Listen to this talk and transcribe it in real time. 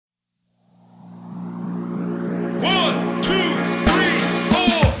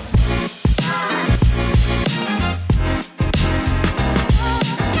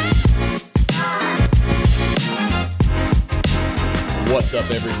What's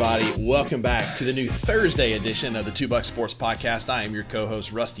up, everybody? Welcome back to the new Thursday edition of the Two Buck Sports Podcast. I am your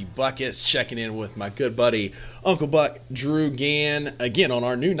co-host, Rusty Buckets, checking in with my good buddy, Uncle Buck, Drew Gann, again on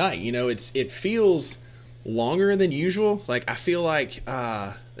our new night. You know, it feels longer than usual. Like, I feel like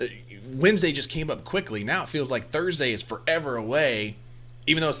Wednesday just came up quickly. Now it feels like Thursday is forever away,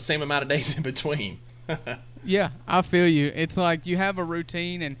 even though it's the same amount of days in between. Yeah, I feel you. It's like you have a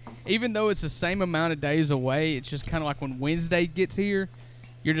routine, and even though it's the same amount of days away, it's just kind of like when Wednesday gets here,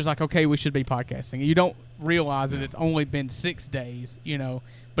 you're just like, okay, we should be podcasting. You don't realize that it's only been 6 days, you know,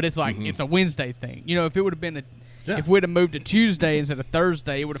 but it's like it's a Wednesday thing. You know, if it would have been if we'd have moved to Tuesday instead of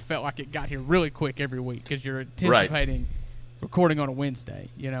Thursday, it would have felt like it got here really quick every week because you're anticipating recording on a Wednesday,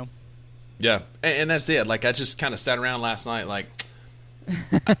 you know. Yeah, and that's it. Like, I just kind of sat around last night like,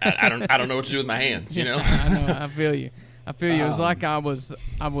 I don't know what to do with my hands, you know. I know. I feel you. It was like I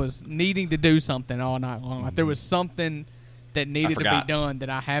was needing to do something all night long. Like there was something that needed to be done that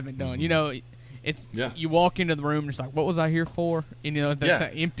I haven't done. You know, it's you walk into the room and it's like, what was I here for? And you know, that's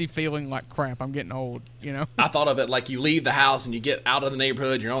that empty feeling like crap. I'm getting old. You know. I thought of it like you leave the house and you get out of the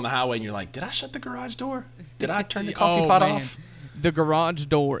neighborhood. You're on the highway and you're like, did I shut the garage door? Did I turn the coffee pot off? The garage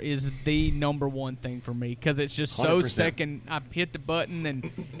door is the number one thing for me because it's just so 100%. second. I hit the button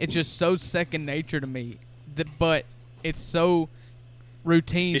and it's just so second nature to me. But it's so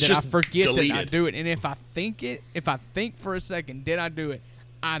routine that I forget that I do it. And if I think for a second, did I do it?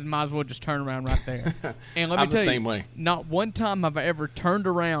 I might as well just turn around right there. And let me tell you, same way. Not one time have I ever turned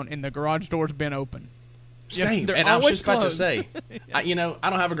around and the garage door's been open. Same. Yeah, and I was just closed. about to say, I don't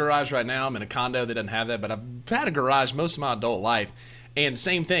have a garage right now. I'm in a condo that doesn't have that, but I've had a garage most of my adult life. And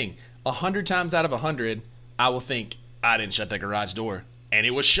same thing, 100 times out of 100, I will think, I didn't shut that garage door. And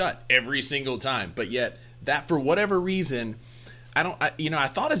it was shut every single time. But yet, that for whatever reason, I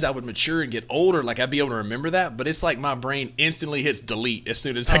thought as I would mature and get older, like I'd be able to remember that. But it's like my brain instantly hits delete as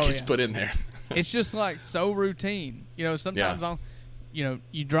soon as that gets put in there. It's just like so routine. You know, sometimes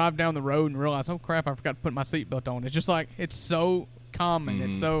you drive down the road and realize, oh crap, I forgot to put my seatbelt on. It's just like, it's so common,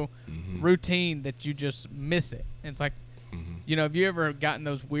 it's so routine that you just miss it. And it's like, you know, have you ever gotten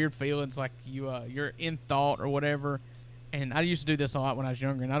those weird feelings like you're in thought or whatever? And I used to do this a lot when I was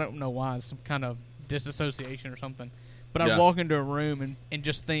younger, and I don't know why, it's some kind of disassociation or something. But I'd walk into a room and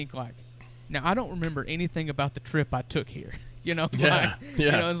just think like, now I don't remember anything about the trip I took here. You know, you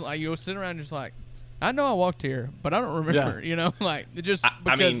know, it's like you'll sit around just like, I know I walked here, but I don't remember, you know, like it just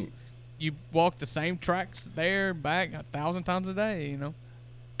because you walk the same tracks there back 1,000 times a day, you know.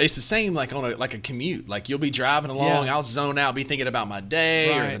 It's the same like on a commute. Like you'll be driving along, I'll zone out, be thinking about my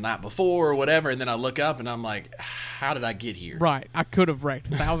day or the night before or whatever, and then I look up and I'm like, how did I get here? Right. I could have wrecked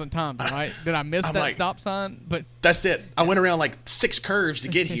 1,000 times, right? Did I miss that stop sign? But that's it. I went around like 6 curves to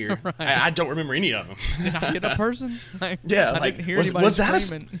get here. Right. And I don't remember any of them. Did I hit a person? I didn't hear anybody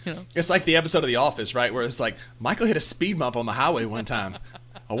screaming. You know? It's like the episode of The Office, right, where it's like, Michael hit a speed bump on the highway one time.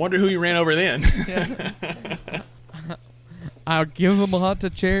 I wonder who he ran over then. I'll give them a lot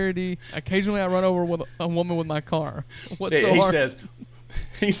to charity. Occasionally I run over with a woman with my car. What's so hard?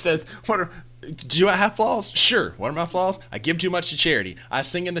 He says, do I have flaws? Sure. What are my flaws? I give too much to charity. I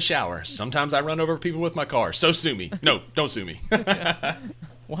sing in the shower. Sometimes I run over people with my car. So sue me. No, don't sue me.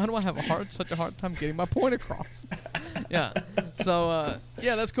 Why do I have such a hard time getting my point across? Yeah. So,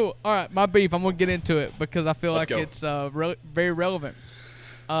 that's cool. All right, my beef, I'm going to get into it because I feel it's very relevant.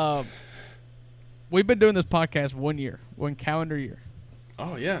 We've been doing this podcast 1 year, 1 calendar year.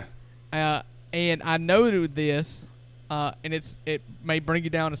 Oh, yeah. And I know this, and it may bring you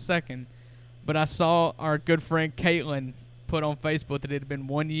down a second, but I saw our good friend Caitlin put on Facebook that it had been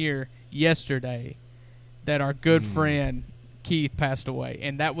 1 year yesterday that our good friend Keith passed away.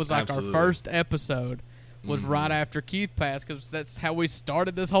 And that was like our first episode was right after Keith passed because that's how we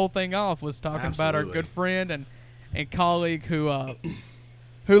started this whole thing off, was talking about our good friend and colleague who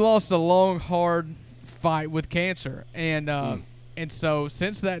lost a long, hard fight with cancer. And so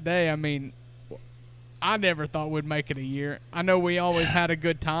since that day, I mean, I never thought we'd make it a year. I know we always had a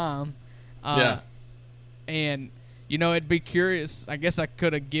good time. And, you know, it'd be curious. I guess I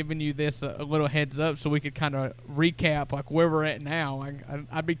could have given you this a little heads up so we could kind of recap, like, where we're at now.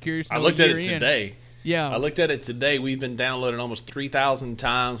 I'd be curious to know. I looked at it today. Yeah. I looked at it today. We've been downloaded almost 3,000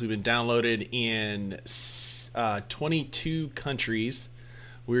 times. We've been downloaded in 22 countries.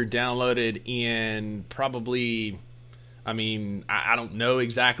 We're downloaded in probably, I mean, I don't know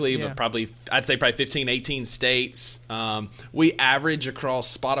exactly, but I'd say probably 15, 18 states. We average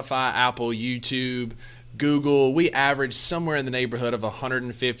across Spotify, Apple, YouTube, Google, we average somewhere in the neighborhood of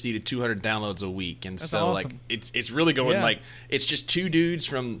 150 to 200 downloads a week. And That's so awesome. like it's really going like it's just two dudes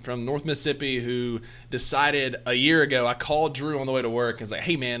from North Mississippi who decided a year ago. I called Drew on the way to work and was like,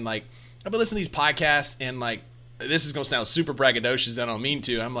 hey man, like I've been listening to these podcasts and like this is going to sound super braggadocious. I don't mean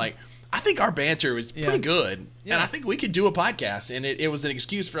to. I'm like, I think our banter was pretty good. Yeah. And I think we could do a podcast. And it was an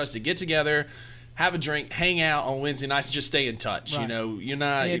excuse for us to get together, have a drink, hang out on Wednesday nights, and just stay in touch. Right. You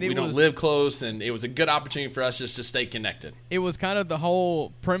know, we don't live close, and it was a good opportunity for us just to stay connected. It was kind of the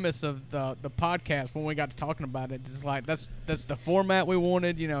whole premise of the podcast when we got to talking about it. It's like that's the format we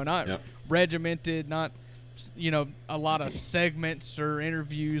wanted, you know, not regimented, not, you know, a lot of segments or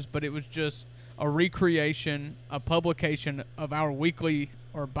interviews, but it was just a recreation, a publication of our weekly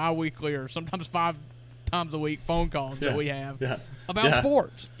or bi-weekly or sometimes 5 times a week phone calls that we have about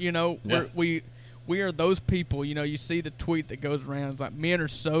sports. You know, we are those people. You know, you see the tweet that goes around. It's like, men are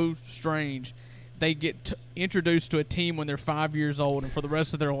so strange. They get introduced to a team when they're 5 years old, and for the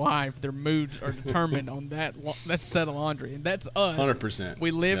rest of their life, their moods are determined on that set of laundry. And that's us. 100%.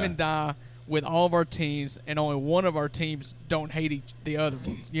 We live and die with all of our teams, and only one of our teams don't hate the other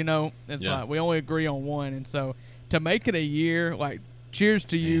ones. You know, it's like we only agree on one. And so to make it a year, like, cheers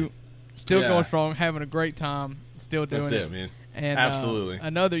to you, still going strong, having a great time, still doing That's it, man. And absolutely,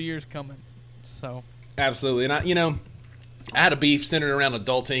 another year's coming. So absolutely, and I had a beef centered around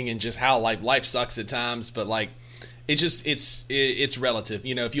adulting and just how like life sucks at times, but like it's relative.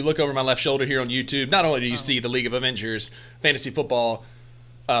 You know, if you look over my left shoulder here on YouTube, not only do you see the League of Avengers fantasy football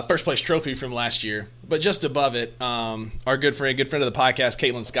first place trophy from last year, but just above it, our good friend of the podcast,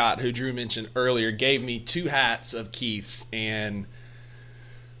 Caitlin Scott, who Drew mentioned earlier, gave me 2 hats of Keith's, and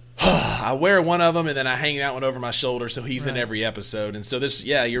I wear one of them and then I hang that one over my shoulder, so he's in every episode. And so this,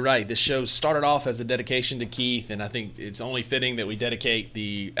 you're right. This show started off as a dedication to Keith, and I think it's only fitting that we dedicate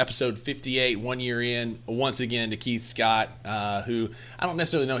the episode 58, 1 year in, once again to Keith Scott, who I don't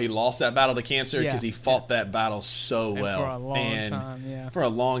necessarily know he lost that battle to cancer because he fought that battle so well. For a long time, for a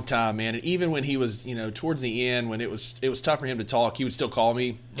long time, man. And even when he was, towards the end, when it was tough for him to talk, he would still call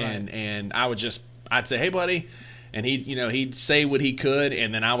me, and I'd say, hey, buddy. And he'd say what he could,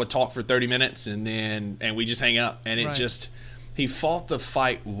 and then I would talk for 30 minutes, and we just hang up. And he fought the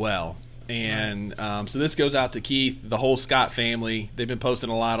fight well. And so this goes out to Keith, the whole Scott family. They've been posting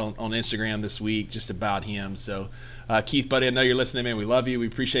a lot on Instagram this week just about him. So Keith, buddy, I know you're listening, man. We love you. We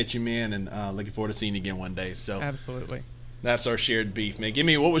appreciate you, man, and looking forward to seeing you again one day. So absolutely, that's our shared beef, man. Give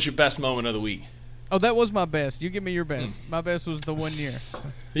me, what was your best moment of the week? Oh, that was my best. You give me your best. My best was the 1 year.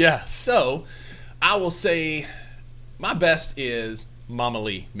 Yeah. So I will say, my best is Mama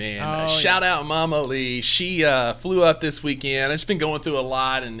Lee, man. Shout out Mama Lee. She flew up this weekend. I've just been going through a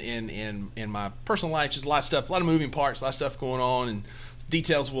lot in my personal life, just a lot of stuff, a lot of moving parts, a lot of stuff going on, and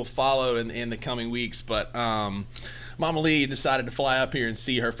details will follow in the coming weeks. But Mama Lee decided to fly up here and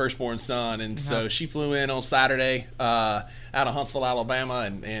see her firstborn son, and so she flew in on Saturday out of Huntsville,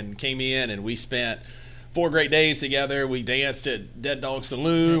 Alabama, and came in, and we spent 4 great days together. We danced at Dead Dog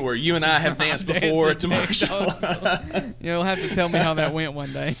Saloon, where you and I have danced before. You'll have to tell me how that went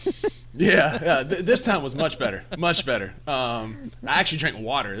one day. This time was much better. Much better. I actually drank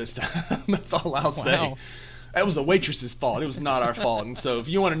water this time. That's all I'll say. That was the waitress's fault. It was not our fault. And so if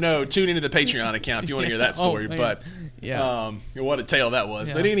you want to know, tune into the Patreon account if you want to hear that story. But what a tale that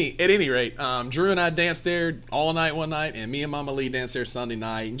was. But at any rate, Drew and I danced there all night one night, and me and Mama Lee danced there Sunday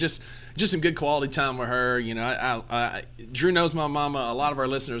night, and just some good quality time with her. Drew knows my mama. A lot of our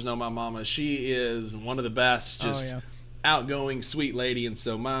listeners know my mama. She is one of the best, outgoing, sweet lady. And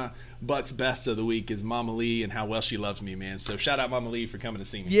so my Buck's best of the week is Mama Lee and how well she loves me, man. So shout out Mama Lee for coming to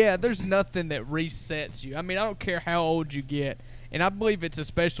see me. Yeah, there's nothing that resets you. I mean, I don't care how old you get, and I believe it's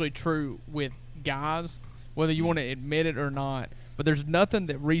especially true with guys, whether you want to admit it or not. But there's nothing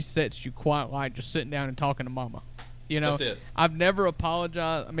that resets you quite like just sitting down and talking to Mama. That's it. I've never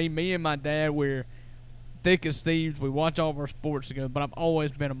apologized. I mean, me and my dad, we're thick as thieves. We watch all of our sports together, but I've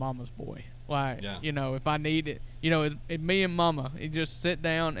always been a mama's boy. Like, if I need it, it me and Mama, you just sit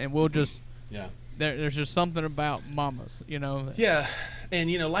down and we'll just, there's just something about mamas, Yeah,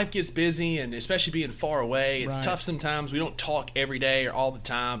 and, life gets busy, and especially being far away, it's tough sometimes. We don't talk every day or all the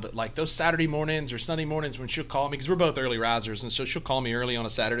time, but, like, those Saturday mornings or Sunday mornings when she'll call me, because we're both early risers, and so she'll call me early on a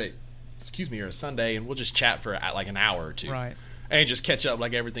Saturday, or a Sunday, and we'll just chat for, like, an hour or two. Right. And just catch up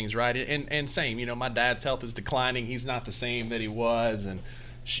like everything's right. And same, my dad's health is declining. He's not the same that he was, and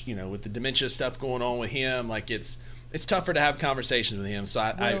with the dementia stuff going on with him, like it's tougher to have conversations with him. So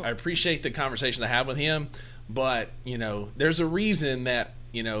I appreciate the conversations I have with him, but there's a reason that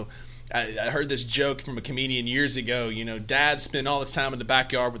I heard this joke from a comedian years ago. You know, dads spend all this time in the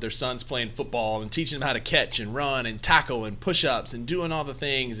backyard with their sons playing football and teaching them how to catch and run and tackle and push-ups and doing all the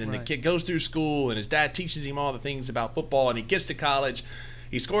things. And the kid goes through school and his dad teaches him all the things about football, and he gets to college.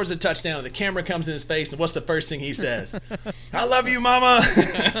 He scores a touchdown, and the camera comes in his face, and what's the first thing he says? I love you, Mama.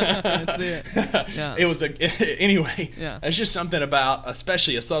 That's it. Yeah. Anyway, Yeah. It's just something about,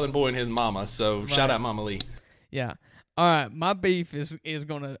 especially a Southern boy and his mama. So shout out Mama Lee. Yeah. All right, my beef is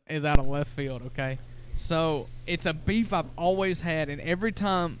out of left field, okay? So, it's a beef I've always had, and every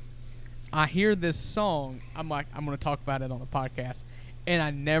time I hear this song, I'm like, I'm going to talk about it on the podcast, and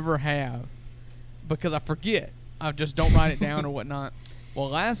I never have because I forget. I just don't write it down or whatnot. Well,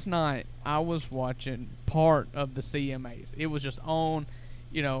 last night, I was watching part of the CMAs. It was just on,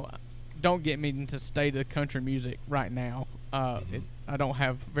 you know, don't get me into state of country music right now. I don't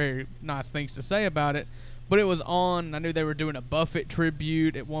have very nice things to say about it. But it was on. I knew they were doing a Buffett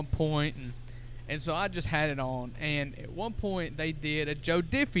tribute at one point, and so I just had it on. And at one point, they did a Joe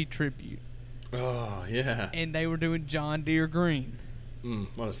Diffie tribute. Oh, yeah. And they were doing John Deere Green.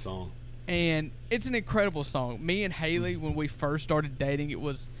 What a song. And it's an incredible song. Me and Haley, when we first started dating,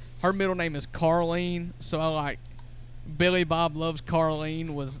 her middle name is Carlene, so I like Billy Bob Loves Carlene.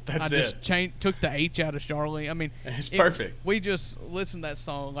 Took the H out of Charlene. I mean, it's perfect. We just listened to that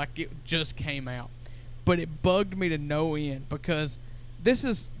song like it just came out. But it bugged me to no end because this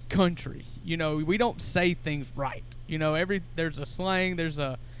is country. You know, we don't say things right. You know, there's a slang, there's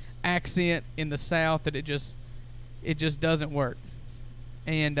a accent in the South that it just doesn't work.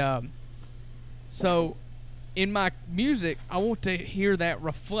 And so in my music, I want to hear that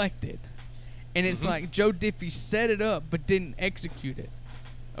reflected. And it's like Joe Diffie set it up but didn't execute it.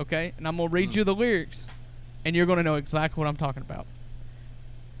 Okay? And I'm going to read you the lyrics, and you're going to know exactly what I'm talking about.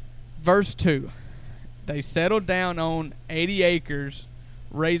 Verse 2. They settled down on 80 acres,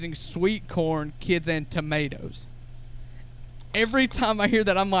 raising sweet corn, kids, and tomatoes. Every time I hear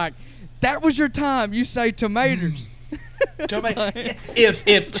that, I'm like, that was your time. You say tomatoes.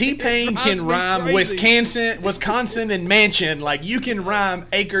 If T-Pain can rhyme Wisconsin and mansion, like you can rhyme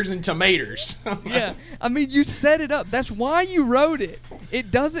acres and tomatoes. Yeah, I mean, you set it up. That's why you wrote it.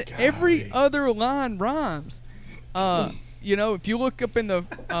 It doesn't. Golly. Every other line rhymes. You know, if you look up in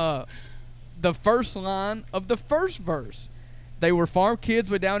the first line of the first verse, they were farm kids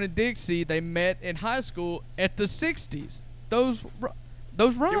way down in Dixie. They met in high school at the 60s. Those rhyme.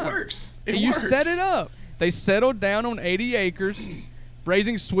 It works. You set it up. They settled down on 80 acres,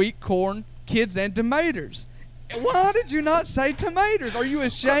 raising sweet corn, kids, and tomatoes. Why did you not say tomatoes? Are you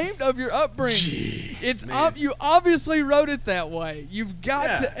ashamed of your upbringing? Jeez, you obviously wrote it that way. You've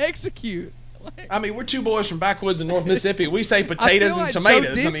got to execute. I mean, we're two boys from backwoods in North Mississippi. We say potatoes and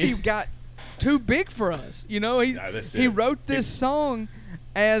tomatoes. Joe Diffie got too big for us. You know, he wrote this song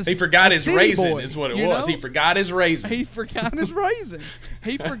as he forgot his raisin boy, is what it was. Know? He forgot his raisin. He forgot his raisin.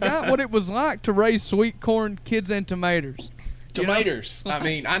 He forgot what it was like to raise sweet corn, kids, and tomatoes. Tomatoes. I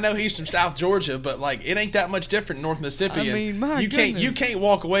mean, I know he's from South Georgia, but like it ain't that much different in North Mississippi. I mean, my goodness. You can't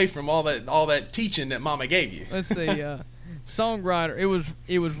walk away from all that teaching that Mama gave you. Let's see, songwriter.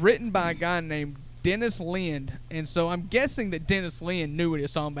 It was written by a guy named Dennis Lind, and so I'm guessing that Dennis Lind knew what he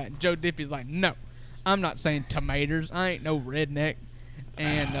was talking about. And Joe Diffie's like, no, I'm not saying tomatoes. I ain't no redneck.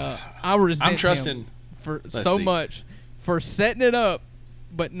 And I resent him for much for setting it up,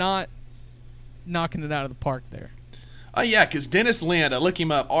 but not knocking it out of the park there. Oh, yeah, because Dennis Lind, I look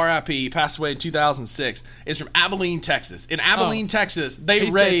him up, R.I.P., passed away in 2006, is from Abilene, Texas. In Abilene, Texas, they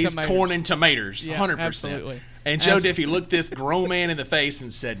raise corn and tomatoes, 100%. Absolutely. And Joe Diffie looked this grown man in the face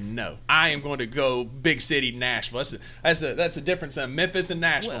and said, no, I am going to go big city Nashville. That's a difference in Memphis and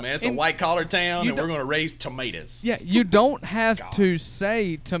Nashville, man. It's a white-collar town, and we're going to raise tomatoes. Yeah, you don't have to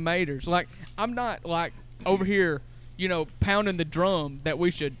say tomatoes. Like, I'm not, like, over here, pounding the drum that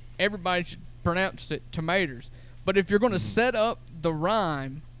everybody should pronounce it tomatoes. But if you're going to set up the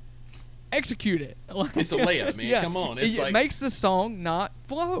rhyme, execute it. It's a layup, man. Yeah. Come on. It makes the song not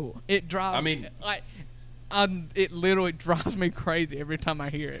flow. It drives. It literally drives me crazy every time I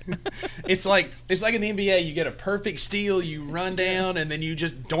hear it. It's like in the NBA, you get a perfect steal, you run down, and then you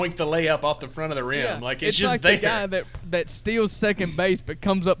just doink the layup off the front of the rim. Yeah. Like it's just like there. The guy that steals second base but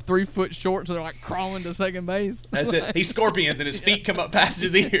comes up 3 foot short, so they're like crawling to second base. That's it. He scorpions and his feet come up past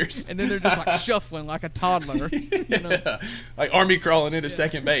his ears, and then they're just like shuffling like a toddler. Like army crawling into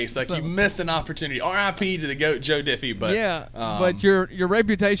second base. Like you missed an opportunity. R.I.P. to the GOAT Joe Diffie. But but your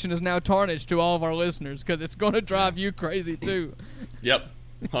reputation is now tarnished to all of our listeners because it's going to drive you crazy too. Yep.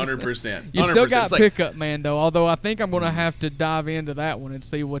 100%. You still got Pickup Man, though, although I think I'm going to have to dive into that one and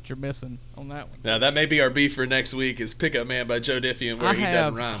see what you're missing on that one. Now, that may be our beef for next week is Pickup Man by Joe Diffie and where he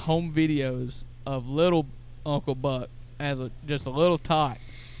doesn't rhyme. I have home videos of little Uncle Buck as just a little tot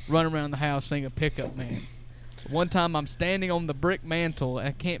running around the house singing Pickup Man. One time I'm standing on the brick mantle.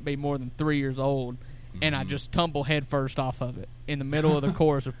 I can't be more than 3 years old, and I just tumble headfirst off of it in the middle of the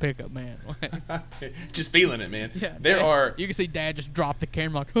chorus of Pickup Man. Just feeling it, man. Yeah, you can see Dad just drop the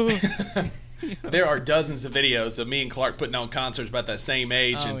camera like, oh. There are dozens of videos of me and Clark putting on concerts about that same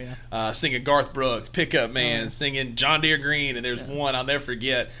age singing Garth Brooks, Pickup Man, singing John Deere Green, and there's one I'll never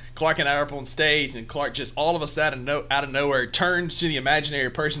forget. Clark and I are up on stage, and Clark just all of a sudden out of nowhere turns to the imaginary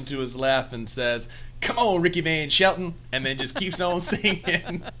person to his left and says, "Come on, Ricky Van Shelton," and then just keeps on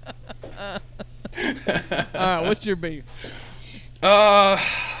singing. All right, what's your beef?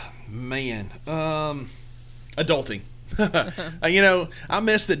 Man, adulting. I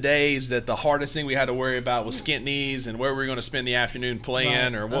miss the days that the hardest thing we had to worry about was skint knees and where we were going to spend the afternoon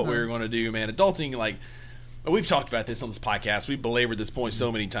playing or what we were going to do, man. Adulting, like, we've talked about this on this podcast. We've belabored this point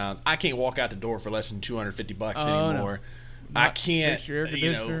so many times. I can't walk out the door for less than $250 anymore. No. I can't, air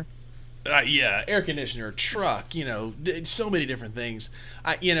conditioner, truck, so many different things.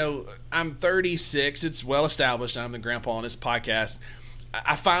 I'm 36. It's well established. I'm the grandpa on this podcast.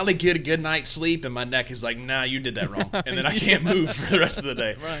 I finally get a good night's sleep, and my neck is like, nah, you did that wrong. And then I can't move for the rest of the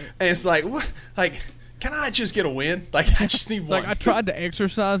day. Right. And it's like, what? Like, can I just get a win? Like, I just need one. Like, I tried to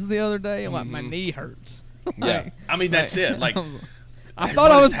exercise the other day, and, like, my knee hurts. Yeah. I mean, that's it. Like, I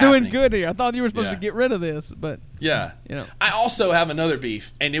thought I was doing good here. I thought you were supposed to get rid of this, but. Yeah. I also have another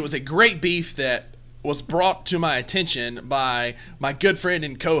beef, and it was a great beef that was brought to my attention by my good friend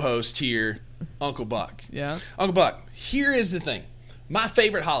and co-host here, Uncle Buck. Yeah. Uncle Buck, here is the thing. My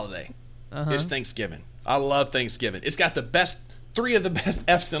favorite holiday is Thanksgiving. I love Thanksgiving. It's got three of the best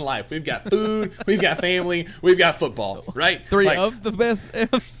F's in life. We've got food, we've got family, we've got football, right? Three of the best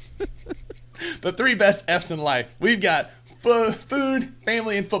F's? The three best F's in life. We've got food,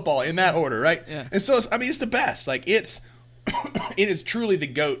 family, and football in that order, right? Yeah. And so, it's the best. Like, it is truly the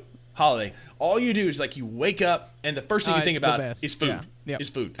GOAT holiday. All you do is, like, you wake up, and the first thing you think about is food. Yeah. Yep.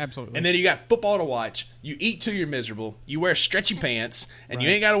 Is food. Absolutely. And then you got football to watch. You eat till you're miserable. You wear stretchy pants, and you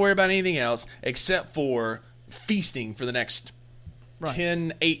ain't got to worry about anything else except for feasting for the next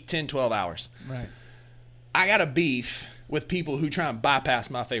 10, 12 hours. Right. I got a beef with people who try and bypass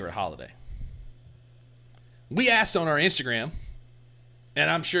my favorite holiday. We asked on our Instagram,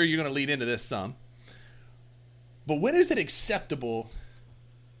 and I'm sure you're going to lead into this some, but when is it acceptable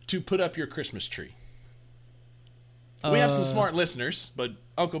to put up your Christmas tree? We have some smart listeners, but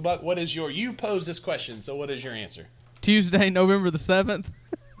Uncle Buck, you posed this question, so what is your answer? Tuesday, November the 7th.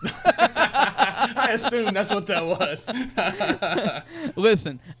 I assume that's what that was.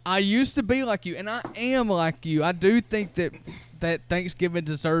 Listen, I used to be like you, and I am like you. I do think that Thanksgiving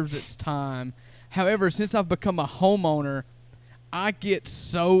deserves its time. However, since I've become a homeowner, I get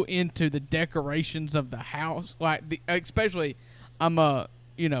so into the decorations of the house. Especially, I'm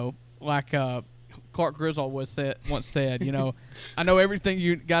Clark Grizz once said, I know everything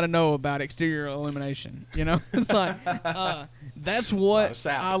you got to know about exterior illumination. It's like that's what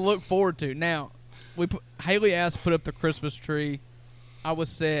I look forward to. Now, Haley asked to put up the Christmas tree. I was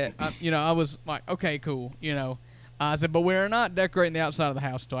set. I was like, okay, cool. I said, but we're not decorating the outside of the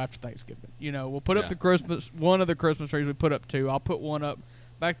house until after Thanksgiving. We'll put up one of the Christmas trees. We put up two. I'll put one up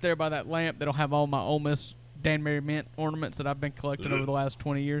back there by that lamp that'll have all my Ole Miss Dan Mary Mint ornaments that I've been collecting over the last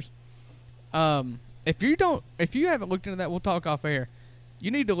 20 years. If you haven't looked into that, we'll talk off air. You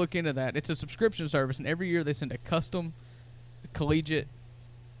need to look into that. It's a subscription service, and every year they send a custom collegiate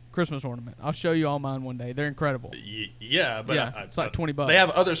Christmas ornament. I'll show you all mine one day. They're incredible. Yeah, but it's like $20. They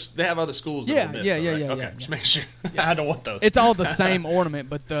have other schools. Yeah. Okay, just make sure. I don't want those. It's all the same ornament,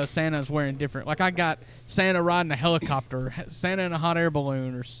 but the Santa's wearing different. Like, I got Santa riding a helicopter, Santa in a hot air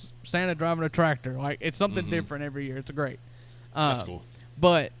balloon, or Santa driving a tractor. Like, it's something different every year. It's great. That's cool.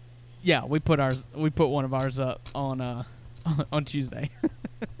 But yeah, we put one of ours up on Tuesday.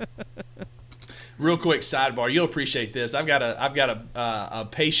 Real quick sidebar, you'll appreciate this. I've got a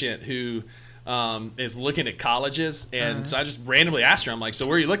patient who is looking at colleges, and so I just randomly asked her, I'm like, so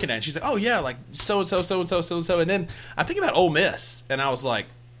where are you looking at? And she's like, oh yeah, like so and so, and then I think about Ole Miss, and I was like,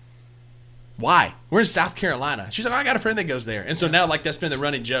 why? We're in South Carolina. She's like, I got a friend that goes there, and so now, like, that's been the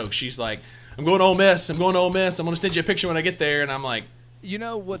running joke. She's like, I'm going to Ole Miss. I'm going to send you a picture when I get there, and I'm like, you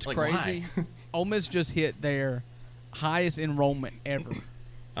know what's crazy? Ole Miss just hit their highest enrollment ever.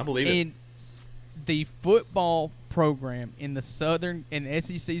 I believe it. And the football program in the Southern and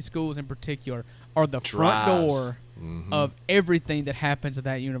SEC schools in particular are the front door of everything that happens at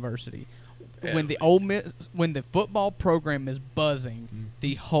that university. When the football program is buzzing,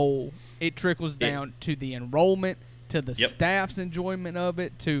 it trickles down to the enrollment, to the staff's enjoyment of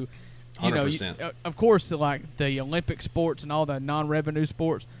it, to 100%. Of course, like the Olympic sports and all the non-revenue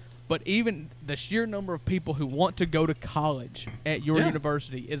sports, but even the sheer number of people who want to go to college at your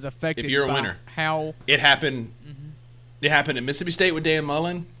university is affected if you're by a winner. How it happened. It happened at Mississippi State with Dan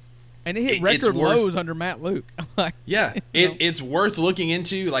Mullen. And it hit record lows under Matt Luke. It's worth looking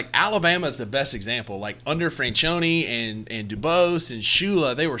into. Like, Alabama is the best example. Like, under Franchione and Dubose and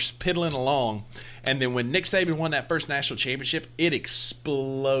Shula, they were piddling along. And then when Nick Saban won that first national championship, it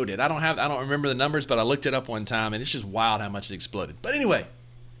exploded. I don't remember the numbers, but I looked it up one time, and it's just wild how much it exploded. But anyway,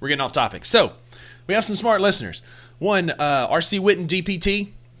 we're getting off topic. So, we have some smart listeners. One, RC Witten DPT,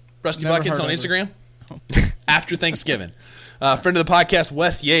 Rusty Never Buckets heard on of her. Instagram. After Thanksgiving. Friend of the podcast,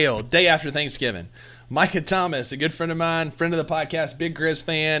 West Yale, day after Thanksgiving. Micah Thomas, a good friend of mine, friend of the podcast, big Grizz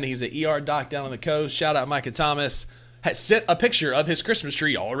fan. He's an ER doc down on the coast. Shout out Micah Thomas. Has sent a picture of his Christmas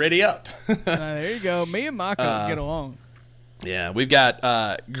tree already up. There you go. Me and Micah get along. Yeah, we've got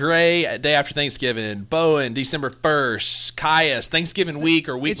Gray, day after Thanksgiving. Bowen, December 1st. Caius, Thanksgiving week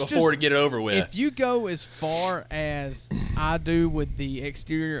or week before to get it over with. If you go as far as I do with the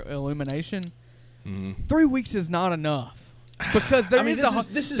exterior illumination, 3 weeks is not enough. Because there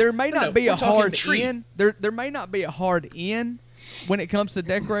there may not be a hard in. There may not be a hard in when it comes to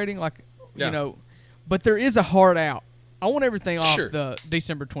decorating, but there is a hard out. I want everything off the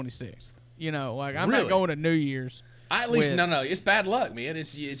December 26th. I'm not going to New Year's. I at least no, it's bad luck, man.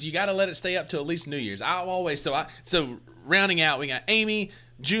 It's you got to let it stay up till at least New Year's. So rounding out, we got Amy,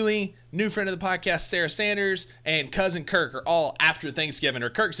 Julie, new friend of the podcast, Sarah Sanders, and cousin Kirk are all after Thanksgiving. Or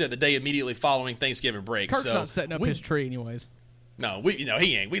Kirk said the day immediately following Thanksgiving break. Kirk's not setting up his tree anyways. No,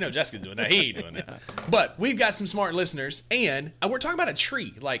 he ain't. We know Jessica's doing that. He ain't doing that. But we've got some smart listeners, and we're talking about a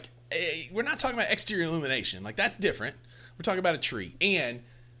tree. Like, we're not talking about exterior illumination. Like, that's different. We're talking about a tree. And,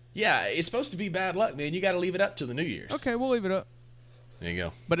 yeah, it's supposed to be bad luck, man. You got to leave it up to the New Year's. Okay, we'll leave it up. There you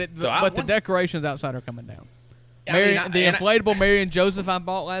go. But the decorations outside are coming down. The inflatable Mary and Joseph I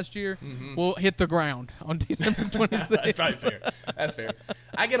bought last year will hit the ground on December 26th. That's probably fair. That's fair.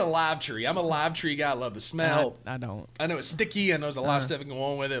 I get a live tree. I'm a live tree guy. I love the smell. I don't. I know it's sticky. I know there's a lot of stuff that can go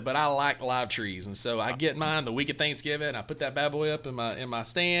on with it, but I like live trees. And so I get mine the week of Thanksgiving. I put that bad boy up in my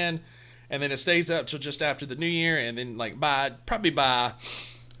stand, and then it stays up till just after the New Year. And then probably by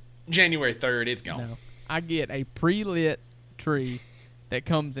January 3rd, it's gone. No. I get a pre-lit tree that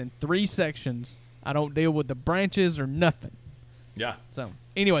comes in 3 sections. I don't deal with the branches or nothing. Yeah. So,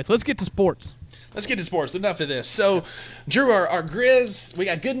 anyways, let's get to sports. Enough of this. So, Drew, our Grizz, we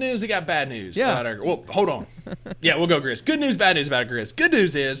got good news, we got bad news. Yeah. Hold on. Yeah, we'll go Grizz. Good news, bad news about Grizz. Good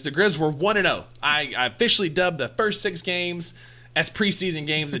news is the Grizz were 1-0. I officially dubbed the first 6 games as preseason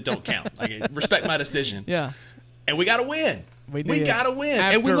games that don't count. Respect my decision. Yeah. And we got to win. We got to win.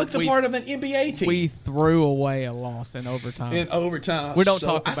 And we looked the part of an NBA team. We threw away a loss in overtime. We don't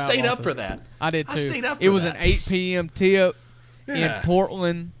talk about I stayed losses. up for that. I did too. I stayed up for it was that. An 8 p.m. tip in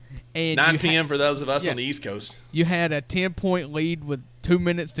Portland. And 9 p.m. for those of us on the East Coast. You had a 10-point lead with 2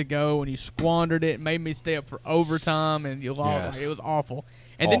 minutes to go, and you squandered it. Made me stay up for overtime, and you lost. Yes. It was awful.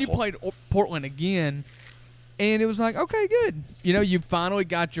 And then you played Portland again, and it was like, okay, good. You finally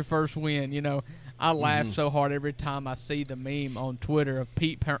got your first win. I laugh so hard every time I see the meme on Twitter of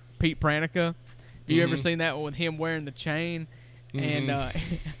Pete Pranica. Have you ever seen that one with him wearing the chain? And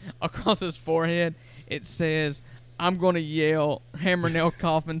across his forehead, it says, I'm going to yell hammer nail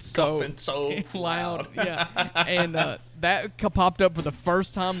coffin so loud. Yeah. And that popped up for the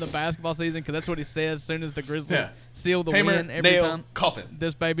first time in the basketball season because that's what he says as soon as the Grizzlies seal the hammer, win every nail, time. Coffin.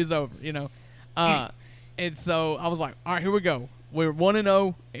 This baby's over, And so I was like, all right, here we go. We're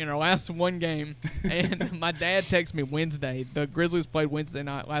 1-0 in our last 1 game. And my dad texted me Wednesday. The Grizzlies played Wednesday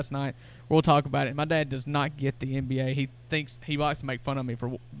night last night. We'll talk about it. My dad does not get the NBA. He thinks he likes to make fun of me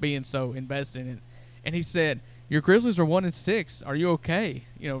for being so invested in it. And he said, your Grizzlies are 1-6. Are you okay?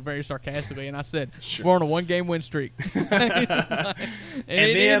 Very sarcastically. And I said, sure. We're on a 1-game win streak. and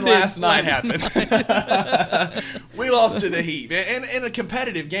then last night happened. We lost to the Heat, man. And in a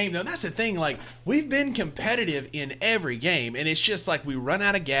competitive game, though, that's the thing. Like, we've been competitive in every game, and it's just like we run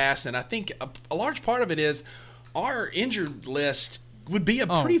out of gas. And I think a large part of it is our injured list would be a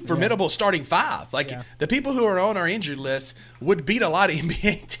pretty formidable starting 5. Like, the people who are on our injured list would beat a lot of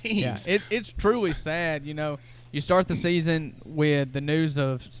NBA teams. Yeah, it's truly sad, You start the season with the news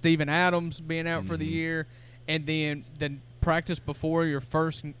of Steven Adams being out for the year, and then the practice before your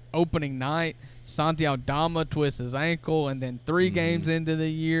first opening night, Santi Aldama twists his ankle, and then 3 games into the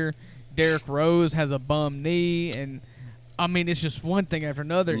year, Derrick Rose has a bum knee, and I mean it's just one thing after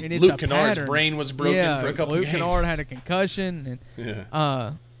another. And it's Luke a Kennard's pattern. brain was broken for a couple Luke games. Kennard had a concussion,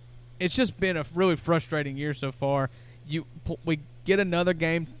 and it's just been a really frustrating year so far. We get another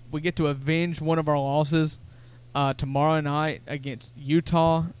game. We get to avenge one of our losses tomorrow night against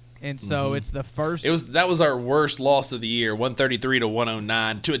Utah. And so it's the first. That was our worst loss of the year,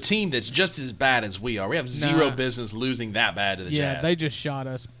 133-109, to a team that's just as bad as we are. We have zero business losing that bad to the Jazz. Yeah, they just shot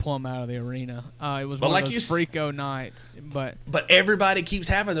us plumb out of the arena. It was one of those freako nights, but everybody keeps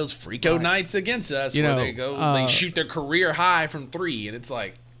having those freako nights against us where they go, they shoot their career high from 3, and it's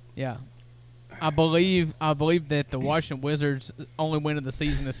like, yeah. I believe that the Washington Wizards' only win of the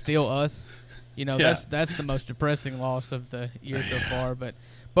season is still us. That's the most depressing loss of the year so far,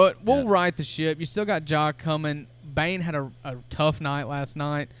 But we'll right the ship. You still got Ja coming. Bane had a tough night last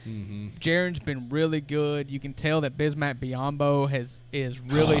night. Jaren's been really good. You can tell that Bismack Biyombo is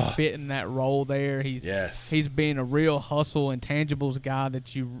really fitting that role there. He's being a real hustle intangibles guy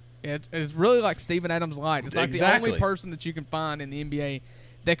that it's really like Steven Adams light. It's like the only person that you can find in the NBA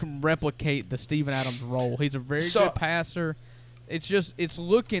that can replicate the Steven Adams role. He's a very good passer. It's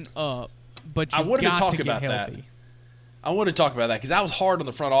looking up, but you got to get healthy. I want to talk about that because I was hard on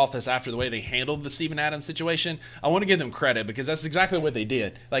the front office after the way they handled the Steven Adams situation. I want to give them credit because that's exactly what they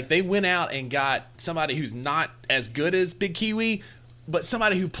did. Like, they went out and got somebody who's not as good as Big Kiwi, but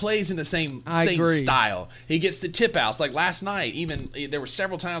somebody who plays in the same style. He gets the tip outs. Like last night, even there were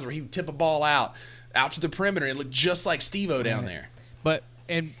several times where he would tip a ball out to the perimeter and it looked just like Steve-O down there. But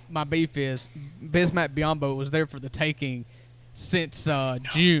and my beef is Bismack Biyombo was there for the taking since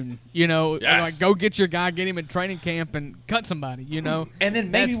June, like go get your guy, get him in training camp, and cut somebody, And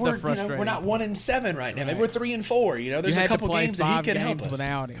then maybe we're not 1-7 right now. Maybe we're 3-4. There's a couple games that he could help us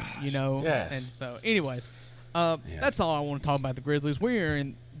without him. Yes. And so, anyways, that's all I want to talk about the Grizzlies. We are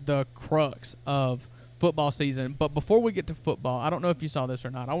in the crux of football season, but before we get to football, I don't know if you saw this or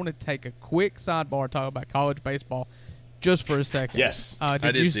not. I want to take a quick sidebar, talk about college baseball, just for a second. Yes,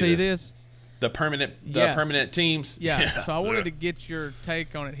 did you see this? The permanent teams. Yeah. So I wanted to get your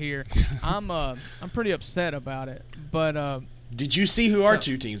take on it here. I'm pretty upset about it, but did you see who our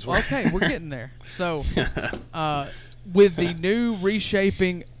two teams were? Okay, we're getting there. So with the new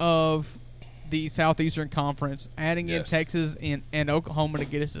reshaping of the Southeastern Conference, adding in Texas and Oklahoma to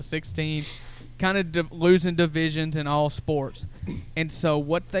get us to 16, kind of losing divisions in all sports. And so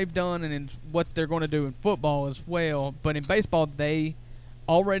what they've done and what they're going to do in football as well, but in baseball they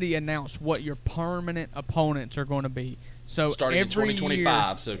already announced what your permanent opponents are going to be. So starting in 2025,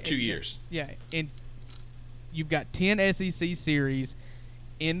 year, so 2 years. Yeah, and you've got 10 SEC series.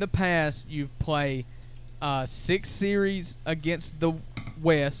 In the past, you've played 6 series against the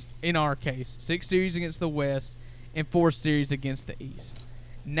West, in our case, 6 series against the West, and 4 series against the East.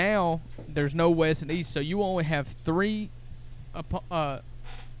 Now, there's no West and East, so you only have 3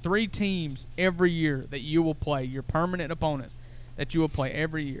 teams every year that you will play, your permanent opponents that you will play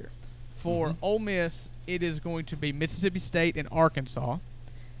every year. For Ole Miss, it is going to be Mississippi State and Arkansas.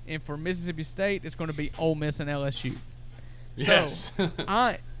 And for Mississippi State, it's going to be Ole Miss and LSU. Yes. So,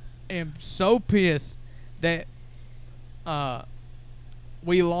 I am so pissed that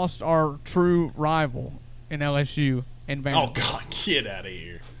we lost our true rival in LSU and Vanderbilt. Oh, God, get out of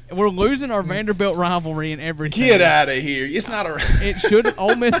here. We're losing our Vanderbilt rivalry and everything. Get out of here. It's not a...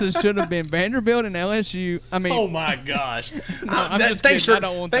 Ole Miss should have been Vanderbilt and LSU. I mean... Oh, my gosh. Thanks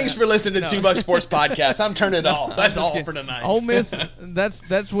for listening to Two Buck Sports Podcast. I'm turning it off. That's all kidding. For tonight. Ole Miss,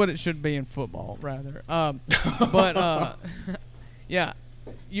 that's what it should be in football, rather. Yeah,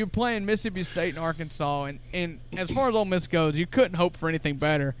 you're playing Mississippi State and Arkansas, and as far as Ole Miss goes, you couldn't hope for anything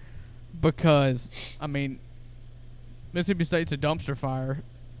better because, I mean, Mississippi State's a dumpster fire.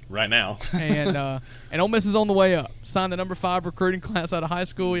 Right now. and Ole Miss is on the way up. Signed the number 5 recruiting class out of high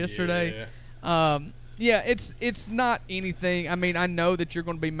school yesterday. Yeah. It's not anything. I mean, I know that you're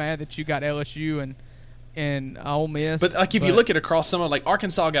going to be mad that you got LSU and Ole Miss. But like if you look at across some of like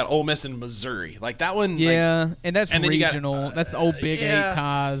Arkansas got Ole Miss and Missouri. Like that one. Yeah, and that's regional. That's the old Big 8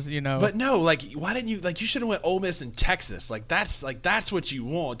 ties, But no, like why didn't you you should have went Ole Miss and Texas. That's what you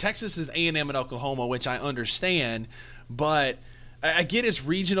want. Texas is A&M and Oklahoma, which I understand, but I get it's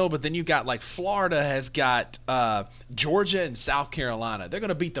regional, but then you got like Florida has got Georgia and South Carolina. They're going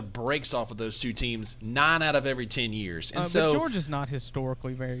to beat the brakes off of those two teams 9 out of every 10 years. And but Georgia's not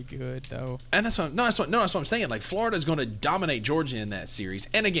historically very good, though. And that's what I'm saying. Like Florida's going to dominate Georgia in that series.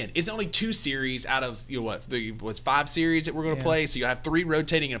 And again, it's only 2 series out of what's 5 series that we're going to play. So you have 3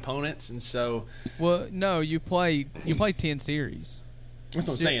 rotating opponents, and so. Well, no, you play 10 series. That's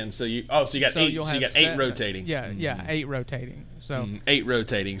what I'm saying. So you got 8. So you got 8 rotating. Yeah, 8 rotating. So 8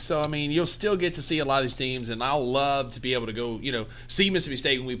 rotating. So I mean, you'll still get to see a lot of these teams, and I'll love to be able to go, see Mississippi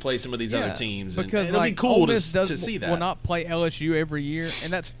State when we play some of these other teams. Because it'll be cool to see that. Will not play LSU every year,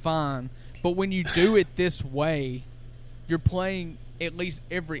 and that's fine. But when you do it this way, you're playing at least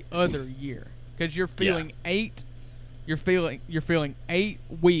every other year because you're feeling 8. You're feeling 8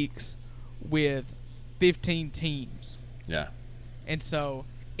 weeks with 15 teams. Yeah. And so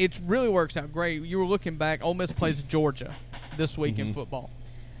it really works out great. You were looking back. Ole Miss plays Georgia this week in football.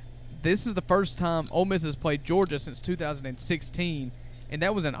 This is the first time Ole Miss has played Georgia since 2016, and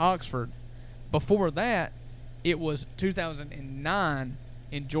that was in Oxford. Before that, it was 2009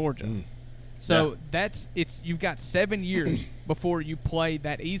 in Georgia. So you've got 7 years before you play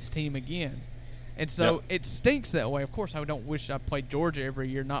that East team again. And so it stinks that way. Of course, I don't wish I played Georgia every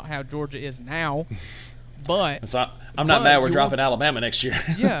year, not how Georgia is now. But so I'm not mad we're dropping Alabama next year.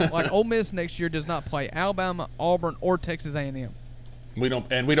 Yeah, like Ole Miss next year does not play Alabama, Auburn, or Texas A&M. We don't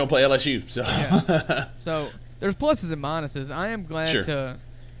play LSU. So so there's pluses and minuses. I am glad to,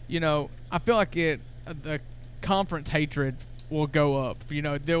 I feel like the conference hatred will go up.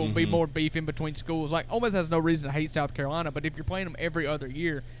 There will be more beef in between schools. Like Ole Miss has no reason to hate South Carolina, but if you're playing them every other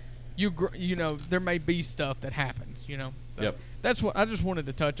year, there may be stuff that happens. So that's what I just wanted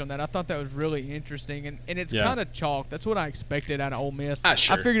to touch on. That I thought that was really interesting, and it's kind of chalk. That's what I expected out of Ole Miss. I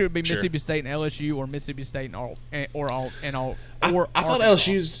figured it would be Mississippi State and LSU, or Mississippi State and I thought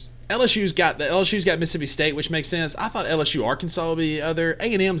LSU's got Mississippi State, which makes sense. I thought LSU Arkansas would be the other.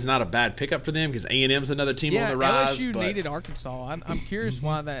 A&M's not a bad pickup for them because A&M's another team on the rise. LSU needed Arkansas. I'm curious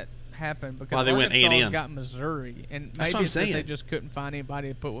why that happened because why they went A&M. Got Missouri, and maybe it's that they just couldn't find anybody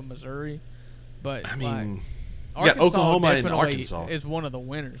to put with Missouri. But I mean, you got Oklahoma and Arkansas is one of the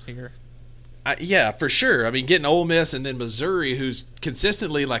winners here. Yeah, for sure. I mean, getting Ole Miss and then Missouri, who's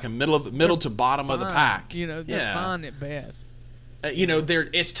consistently like a middle to bottom of the pack. They're fine at best.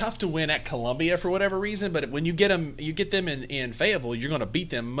 It's tough to win at Columbia for whatever reason, but when you get them in Fayetteville, you're going to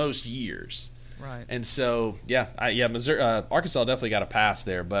beat them most years. Right. And so, Missouri, Arkansas definitely got a pass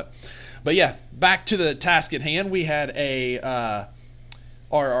there, but yeah, back to the task at hand. We had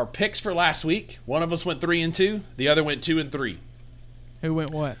our picks for last week. One of us went 3-2, the other went 2-3. Who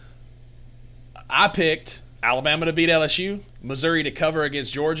went what? I picked Alabama to beat LSU, Missouri to cover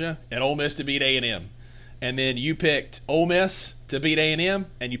against Georgia, and Ole Miss to beat A&M. And then you picked Ole Miss to beat A&M,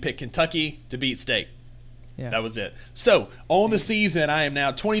 and you picked Kentucky to beat State. Yeah. That was it. So, on the season, I am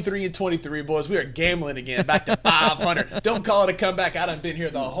now 23-23, boys. We are gambling again, back to 500. Don't call it a comeback. I done been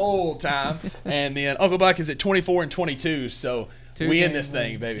here the whole time. And then Uncle Buck is at 24-22, so we in this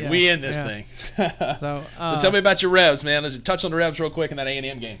thing, baby. Yeah. We in this thing. So tell me about your Revs, man. Let's touch on the Revs real quick in that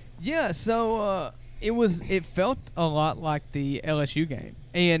A&M game. Yeah, so it felt a lot like the LSU game.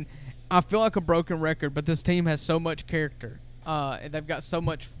 And I feel like a broken record, but this team has so much character. And they've got so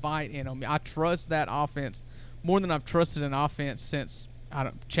much fight in them. I trust that offense more than I've trusted an offense since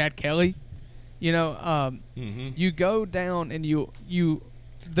Chad Kelly. You go down and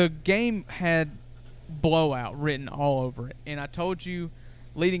the game had blowout written all over it. And I told you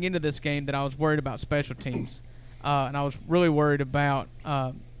leading into this game that I was worried about special teams, and I was really worried about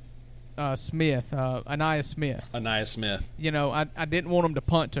Anaya Smith. I didn't want him to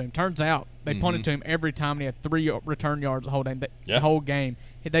punt to him. Turns out they punted to him every time, and he had 3 return yards the whole game.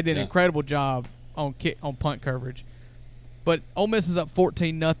 They did an incredible job on punt coverage. But Ole Miss is up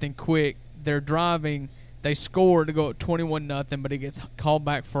 14-0 quick. They're driving. They score to go up 21-0, but it gets called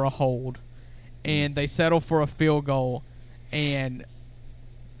back for a hold. And they settle for a field goal. And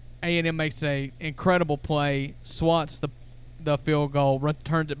A&M makes a incredible play, swats the field goal,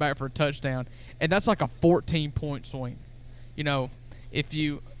 turns it back for a touchdown, and that's like a 14-point swing. If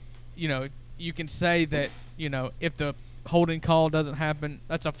you can say that, if the holding call doesn't happen,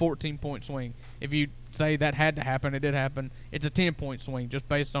 that's a 14-point swing. If you say that had to happen, it did happen, it's a 10-point swing just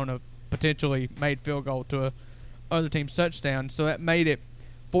based on a potentially made field goal to a other team's touchdown. So that made it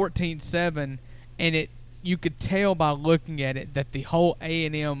 14-7, and you could tell by looking at it that the whole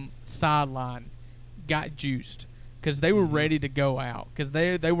A&M sideline got juiced. Because they were ready to go out. Because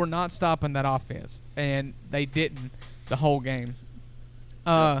they were not stopping that offense. And they didn't the whole game.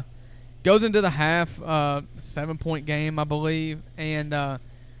 Goes into the half, 7-point game, I believe. And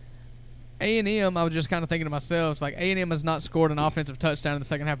A&M, I was just kind of thinking to myself, it's like A&M has not scored an offensive touchdown in the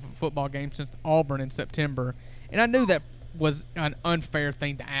second half of a football game since Auburn in September. And I knew that was an unfair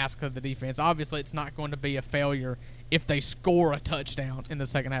thing to ask of the defense. Obviously, it's not going to be a failure if they score a touchdown in the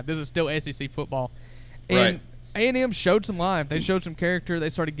second half. This is still SEC football. And right. A&M showed some life. They showed some character. They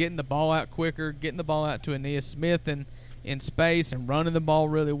started getting the ball out quicker, getting the ball out to Anaya Smith, and in space and running the ball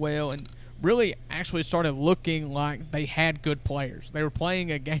really well, and really actually started looking like they had good players. They were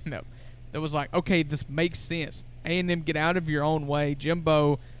playing a game that was like, okay, this makes sense. A&M, get out of your own way.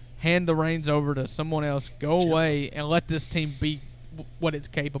 Jimbo, hand the reins over to someone else. Go away and let this team be what it's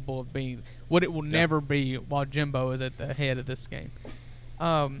capable of being, what it will never be while Jimbo is at the head of this game.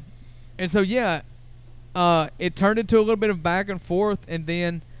 And so, it turned into a little bit of back and forth, and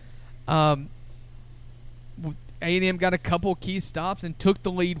then A&M got a couple key stops and took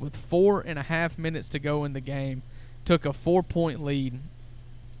the lead with 4.5 minutes to go in the game. Took a 4-point lead.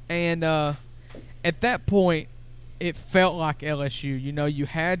 And at that point, it felt like LSU. You know, you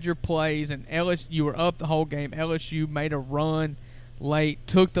had your plays, and LSU, you were up the whole game. LSU made a run late,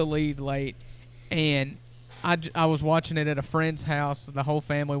 took the lead late, and I was watching it at a friend's house. The whole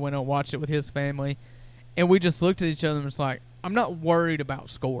family went and watched it with his family, and we just looked at each other and was like, I'm not worried about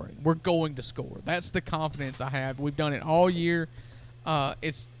scoring. We're going to score. That's the confidence I have. We've done it all year.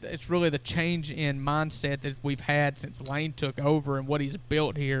 It's really the change in mindset that we've had since Lane took over and what he's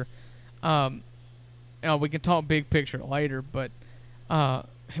built here. We can talk big picture later, but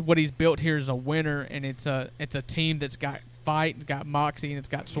what he's built here is a winner, and it's a team that's got fight, it's got moxie, and it's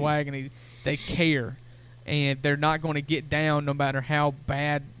got swag, and they care, and they're not going to get down no matter how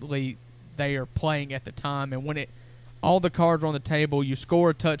badly they are playing at the time. And when all the cards are on the table, you score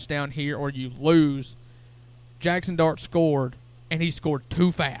a touchdown here or you lose. Jackson Dart scored, and he scored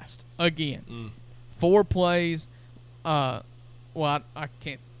too fast again. 4 plays. I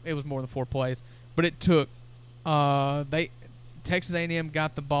can't. It was more than 4 plays, but it took. Texas A&M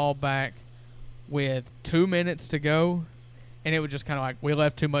got the ball back with 2 minutes to go, and it was just kind of like we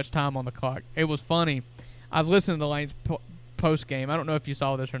left too much time on the clock. It was funny. I was listening to Lane's post game. I don't know if you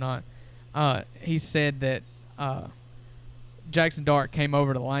saw this or not. He said that Jackson Dart came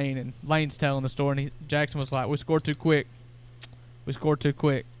over to Lane, and Lane's telling the story, and Jackson was like, we scored too quick.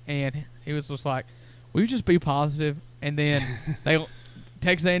 And he was just like, will you just be positive? And then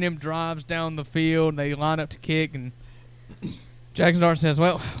Texas A&M drives down the field, and they line up to kick, and Jackson Dart says,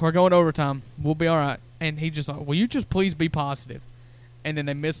 well, we're going overtime. We'll be all right. And he just like, will you just please be positive? And then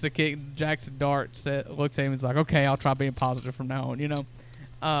they miss the kick. Jackson Dart looks at him and is like, okay, I'll try being positive from now on, you know.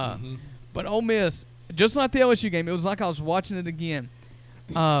 But Ole Miss, just like the LSU game, it was like I was watching it again.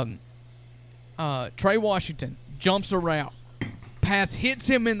 Trey Washington jumps a route. Pass hits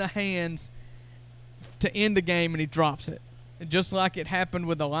him in the hands to end the game, and he drops it. Just like it happened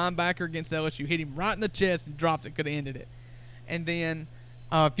with the linebacker against LSU. Hit him right in the chest and drops it. Could have ended it. And then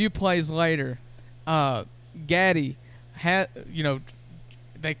a few plays later, Gaddy had,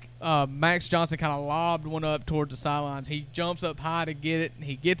 Max Johnson kind of lobbed one up towards the sidelines. He jumps up high to get it, and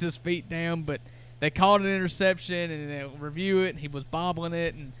he gets his feet down, but they called an interception, and they'll review it, and he was bobbling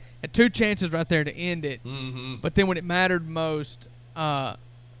it, and had 2 chances right there to end it. But then when it mattered most, got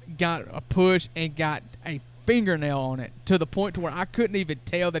a push and got a fingernail on it to the point to where I couldn't even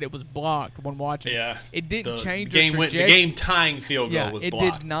tell that it was blocked when watching. Yeah, it didn't change the game tying field goal was blocked.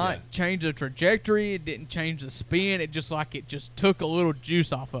 It did not change the trajectory. It didn't change the spin. It just took a little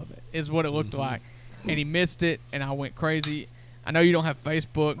juice off of it is what it looked like. And he missed it, and I went crazy. I know you don't have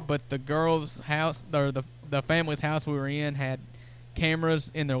Facebook, but the girl's house or the family's house we were in had cameras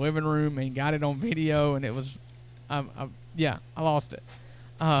in their living room and got it on video, and it was I lost it.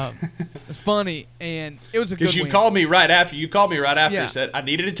 It's funny, and it was a good win. Because you called me right after. You said, I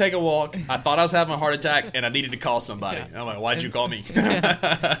needed to take a walk. I thought I was having a heart attack, and I needed to call somebody. Yeah. I'm like, why'd you call me?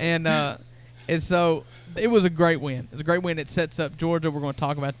 And so it was a great win. It was a great win. It sets up Georgia. We're going to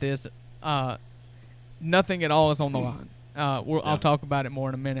talk about this. Nothing at all is on the line. I'll talk about it more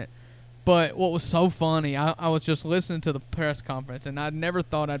in a minute. But what was so funny, I was just listening to the press conference, and I never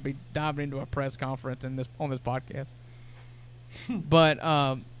thought I'd be diving into a press conference on this podcast.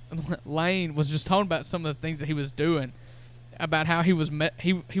 But Lane was just talking about some of the things that he was doing, about how he was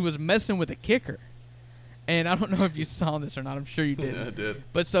messing with a kicker. And I don't know if you saw this or not. I'm sure you did. Yeah, I did.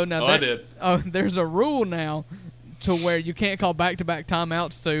 But so now I did. There's a rule now to where you can't call back-to-back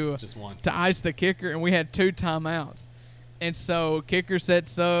timeouts just one to ice the kicker, and we had 2 timeouts. And so kicker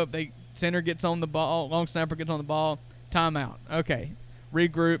sets up, center gets on the ball, long snapper gets on the ball, timeout. Okay,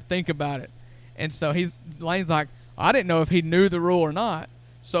 regroup, think about it. And so Lane's like, I didn't know if he knew the rule or not.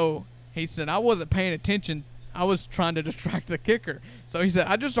 So he said, I wasn't paying attention. I was trying to distract the kicker. So he said,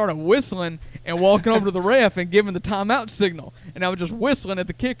 I just started whistling and walking over to the ref and giving the timeout signal. And I was just whistling at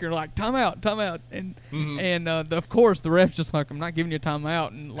the kicker like, timeout. And of course, the ref's just like, I'm not giving you a timeout.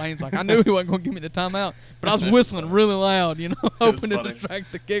 And Lane's like, I knew he wasn't going to give me the timeout. But I was whistling really loud, hoping to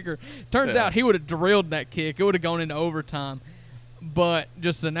distract the kicker. Turns out he would have drilled that kick. It would have gone into overtime. But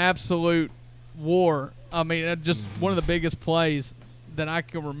just an absolute war I mean, just one of the biggest plays that I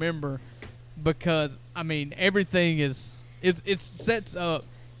can remember because, I mean, everything is it sets up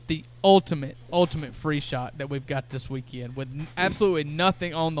the ultimate free shot that we've got this weekend with absolutely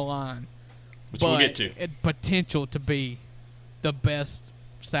nothing on the line. Which we'll get to. Potential to be the best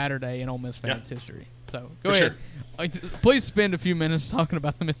Saturday in Ole Miss fans' history. So, go For ahead. sure. Please spend a few minutes talking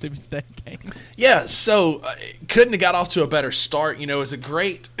about the Mississippi State game. Yeah, so couldn't have got off to a better start. You know, it's a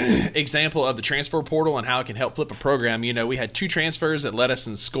great example of the transfer portal and how it can help flip a program. You know, we had 2 transfers that led us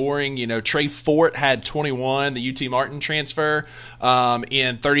in scoring. You know, Trey Fort had 21, the UT Martin transfer,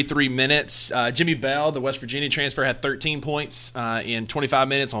 in 33 minutes. Jimmy Bell, the West Virginia transfer, had 13 points in 25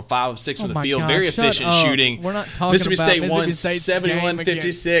 minutes on 5 of 6 from the field. God, Very efficient shooting. We're not talking Mississippi about State won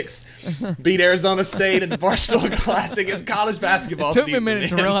Mississippi State's 71-56, beat Arizona State in the Barstool Classic. It's college basketball season. It took me a minute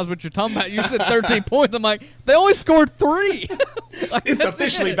to realize what you're talking about. You said 13 points. I'm like, they only scored 3. It's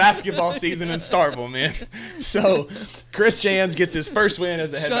officially basketball season in Starkville, man. So, Chris Jans gets his first win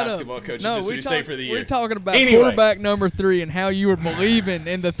as the head basketball coach at Mississippi State for the year. We're talking about quarterback number 3 and how you were believing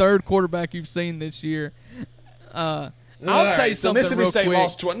in the third quarterback you've seen this year. I'll say something Mississippi State quick.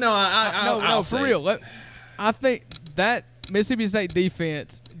 lost 20. No, for real. I think that Mississippi State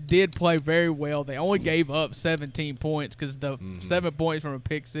defense did play very well. They only gave up 17 points because the 7 points from a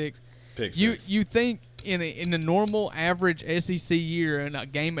pick six. You think in a normal average SEC year in a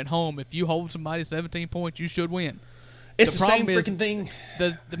game at home, if you hold somebody 17 points, you should win. It's the same freaking thing.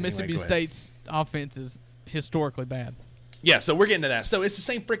 The Mississippi State's offense is historically bad. Yeah, so we're getting to that. So it's the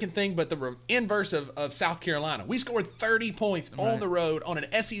same freaking thing, but the inverse of South Carolina. We scored 30 points on the road on an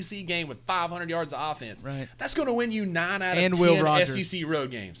SEC game with 500 yards of offense. Right. That's going to win you 9 out of And 10 SEC road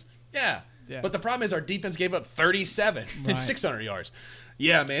games. Yeah. Yeah. But the problem is our defense gave up 37 and 600 yards.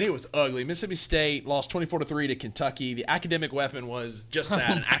 Yeah, man, it was ugly. Mississippi State lost 24-3 to Kentucky. The academic weapon was just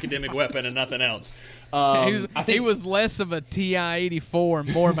that, an academic weapon and nothing else. He was less of a TI-84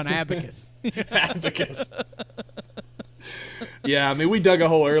 and more of an abacus. Abacus. Yeah, I mean, we dug a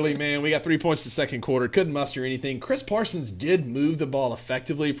hole early, man. We got 3 points the second quarter. Couldn't muster anything. Chris Parsons did move the ball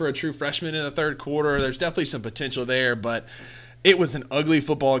effectively for a true freshman in the third quarter. There's definitely some potential there, but it was an ugly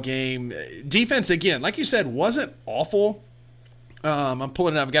football game. Defense, again, like you said, wasn't awful. I'm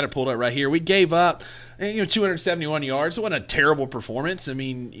pulling it up. I've got it pulled up right here. We gave up, 271 yards. It wasn't a terrible performance. I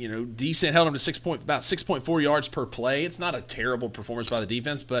mean, decent. Held them to about 6.4 yards per play. It's not a terrible performance by the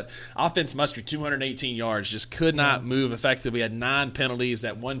defense, but offense mustered 218 yards. Just could not move effectively. We had 9 penalties.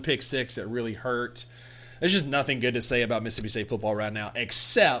 That 1 pick six that really hurt. There's just nothing good to say about Mississippi State football right now,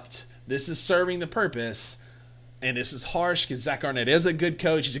 except this is serving the purpose. And this is harsh because Zach Arnett is a good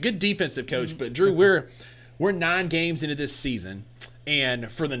coach. He's a good defensive coach. But Drew, we're 9 games into this season,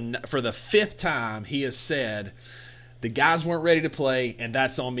 and for the 5th time, he has said the guys weren't ready to play, and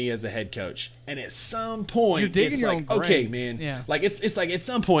that's on me as the head coach. And at some point, it's like, okay, man, like it's like at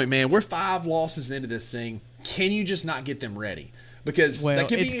some point, man, we're 5 losses into this thing. Can you just not get them ready? Because that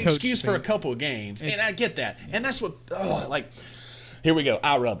can be an excuse for a couple of games, and I get that, and that's what Here we go.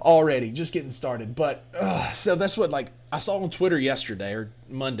 I rub already, just getting started. But so that's what I saw on Twitter yesterday or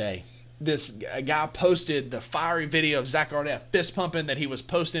Monday. This guy posted the fiery video of Zach Arnett fist pumping that he was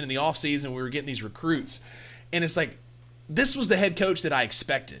posting in the offseason. We were getting these recruits. And it's like, this was the head coach that I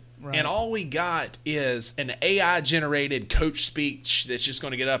expected. Right. And all we got is an AI-generated coach speech that's just going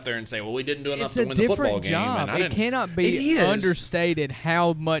to get up there and say, well, we didn't do enough to win the football game. And it cannot be understated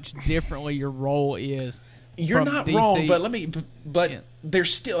how much differently your role is. You're not DC. Wrong, but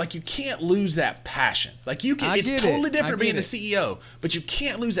there's still you can't lose that passion. It's totally different being the CEO, but you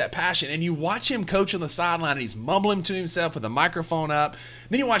can't lose that passion. And you watch him coach on the sideline, and he's mumbling to himself with a microphone up.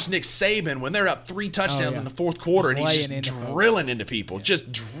 Then you watch Nick Saban when they're up 3 touchdowns in the fourth quarter, and he's just drilling into people,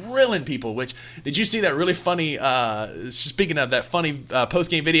 just drilling people. Which did you see that really funny? Speaking of that funny post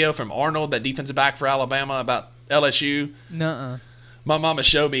game video from Arnold, that defensive back for Alabama about LSU? Nuh-uh. My mama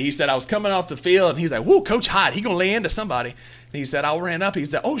showed me. He said, I was coming off the field, and he's like, whoa, Coach hot. He going to lay into somebody. And he said, I ran up. He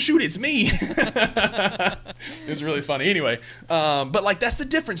said, oh, shoot, it's me. It was really funny. Anyway, but that's the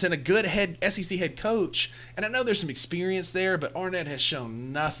difference in a good SEC head coach. And I know there's some experience there, but Arnett has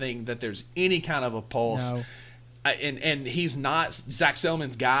shown nothing that there's any kind of a pulse. No. And he's not Zach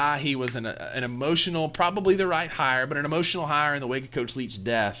Selman's guy. He was an emotional, probably the right hire, but an emotional hire in the wake of Coach Leach's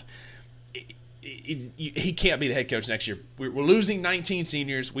death. He can't be the head coach next year. We're losing 19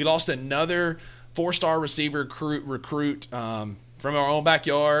 seniors. We lost another 4-star receiver recruit from our own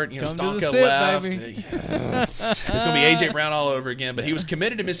backyard. Stonka left. It's going to be A.J. Brown all over again. But he was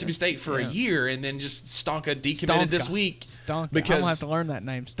committed to Mississippi State for a year, and then just Stonka decommitted this week. Stonka. I'm going to have to learn that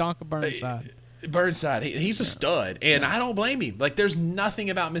name. Stonka Burnside. Burnside, he's a stud, and I don't blame him. Like, there's nothing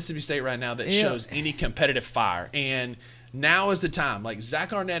about Mississippi State right now that shows any competitive fire, and now is the time. Like,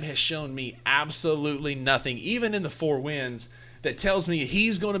 Zach Arnett has shown me absolutely nothing, even in the 4 wins, that tells me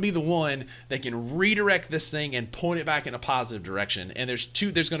he's going to be the one that can redirect this thing and point it back in a positive direction. And there's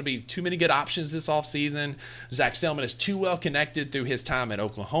going to be too many good options this offseason. Zach Selman is too well connected through his time at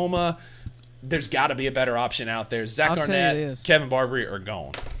Oklahoma. There's got to be a better option out there. Zach Arnett, Kevin Barbary are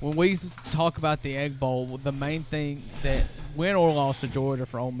gone. When we talk about the Egg Bowl, the main thing that win or loss to Georgia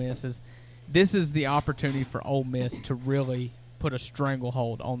for Ole Miss is this is the opportunity for Ole Miss to really put a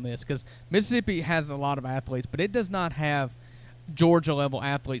stranglehold on this, because Mississippi has a lot of athletes, but it does not have Georgia-level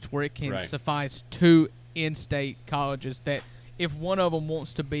athletes where it can suffice 2 in-state colleges that if one of them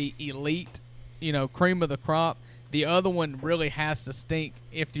wants to be elite, cream of the crop, the other one really has to stink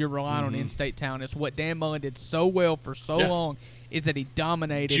if you're relying on in-state talent. It's what Dan Mullen did so well for so long is that he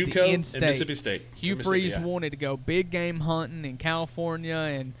dominated JUCO the in-state. and Mississippi State. Hugh Freeze wanted to go big game hunting in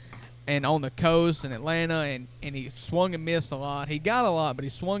California and on the coast in Atlanta, and he swung and missed a lot. He got a lot, but he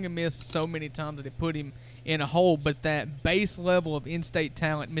swung and missed so many times that it put him in a hole. But that base level of in-state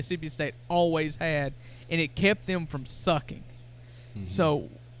talent Mississippi State always had, and it kept them from sucking. So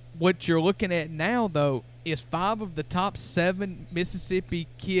what you're looking at now, though, is 5 of the top 7 Mississippi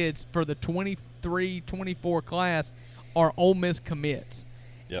kids for the 23-24 class are Ole Miss commits.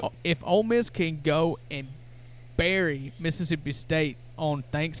 Yep. If Ole Miss can go and bury Mississippi State on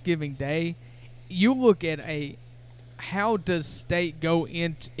Thanksgiving Day, you look at how does State go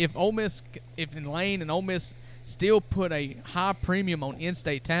into if Lane and Ole Miss still put a high premium on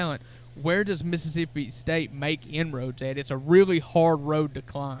in-state talent, where does Mississippi State make inroads at? It's a really hard road to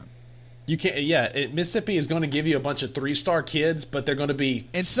climb. You can't. Mississippi is going to give you a bunch of 3-star kids, but they're going to be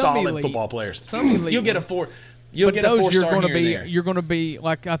solid football players. You'll get a 4. You'll get a 4-star here and there. You're going to be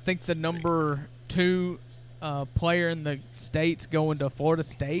like, I think the number 2 player in the state's going to Florida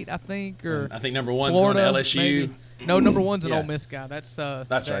State. I think number 1's Florida, going to LSU. Maybe. No, number 1's an Ole Miss guy. That's right.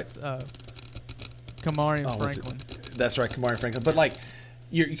 Kamari Franklin. That's right, Kamari Franklin. But like,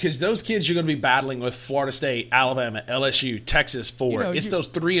 because those kids you're going to be battling with Florida State, Alabama, LSU, Texas, it's those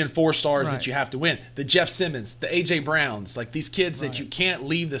 3 and 4 stars that you have to win. The Jeff Simmons, the A.J. Browns, like these kids that you can't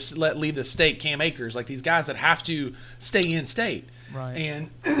leave the state. Cam Akers, like these guys that have to stay in state. Right.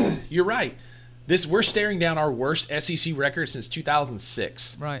 And you're right. We're staring down our worst SEC record since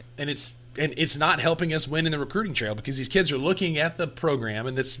 2006. Right. And it's not helping us win in the recruiting trail because these kids are looking at the program,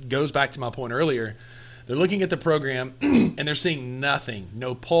 and this goes back to my point earlier. They're looking at the program, and they're seeing nothing.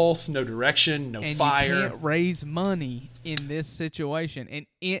 No pulse, no direction, no fire. You can't raise money in this situation.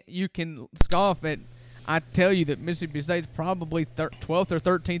 And you can scoff at – I tell you that Mississippi State's probably 12th or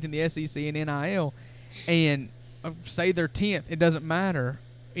 13th in the SEC in NIL, and say they're 10th. It doesn't matter.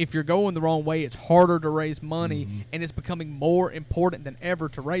 If you're going the wrong way, it's harder to raise money, and it's becoming more important than ever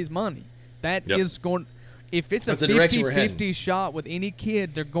to raise money. That is going – if it's a 50-50 shot with any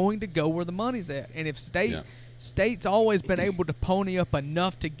kid, they're going to go where the money's at. And if State's always been able to pony up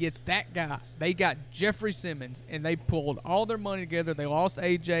enough to get that guy. They got Jeffrey Simmons, and they pulled all their money together. They lost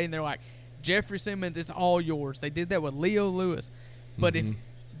A.J., and they're like, Jeffrey Simmons, it's all yours. They did that with Leo Lewis. But if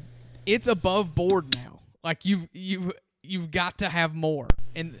it's above board now, like you've got to have more.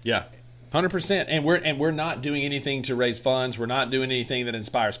 And 100%, and we're not doing anything to raise funds. We're not doing anything that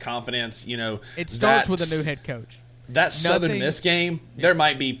inspires confidence. It starts with a new head coach. That Southern Miss game, there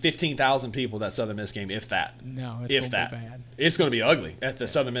might be 15,000 people at that Southern Miss game, if that. No, it's going to be bad. It's going to be ugly at the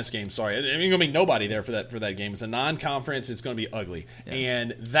Southern Miss game. Sorry, there's going to be nobody there for that game. It's a non-conference. It's going to be ugly,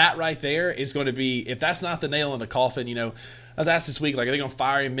 and that right there is going to be, if that's not the nail in the coffin. I was asked this week, like, are they going to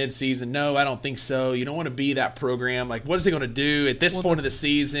fire him mid-season? No, I don't think so. You don't want to be that program. Like, what is he going to do at this point of the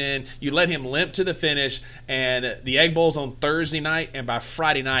season? You let him limp to the finish, and the Egg Bowl's on Thursday night, and by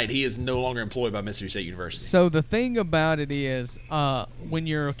Friday night, he is no longer employed by Mississippi State University. So the thing about it is, when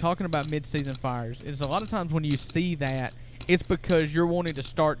you're talking about mid-season fires, is a lot of times when you see that, it's because you're wanting to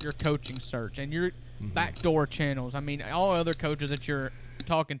start your coaching search and your backdoor channels. I mean, all other coaches that you're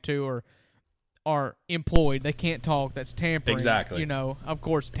talking to are employed. They can't talk. That's tampering. Exactly. Of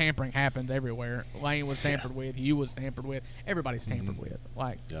course, tampering happens everywhere. Lane was tampered with. You was tampered with. Everybody's tampered with.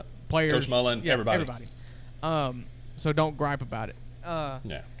 Like players. Coach Mullen, everybody. So don't gripe about it.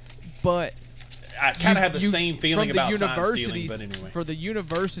 But I kind of have the same feeling about sign stealing, but anyway. For the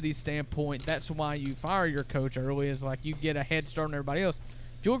university standpoint, that's why you fire your coach early, is like you get a head start on everybody else.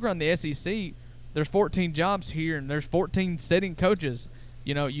 If you look around the SEC, there's 14 jobs here, and there's 14 sitting coaches.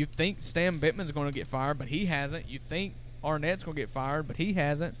 You think Stan Bittman's going to get fired, but he hasn't. You think Arnett's going to get fired, but he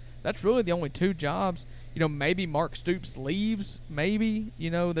hasn't. that's really the only two jobs. Maybe Mark Stoops leaves. Maybe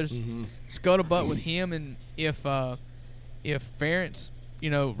there's scuttlebutt with him, and if Ferentz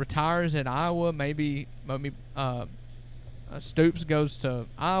retires at Iowa, maybe Stoops goes to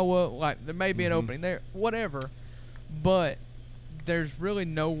Iowa. Like there may be an opening there, whatever. But there's really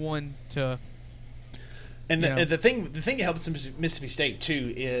no one to. And the thing that helps Mississippi State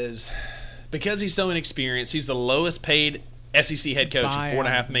too is because he's so inexperienced. He's the lowest paid SEC head coach at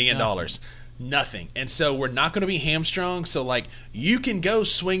 $4.5 million. Nothing. And so we're not going to be hamstrung. So, like, you can go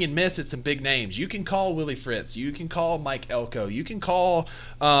swing and miss at some big names. You can call Willie Fritz. You can call Mike Elko. You can call,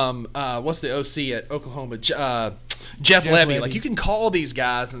 what's the OC at Oklahoma? Jeff Levy. Like, you can call these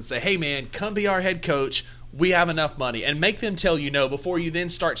guys and say, hey, man, come be our head coach. We have enough money. And make them tell you no before you then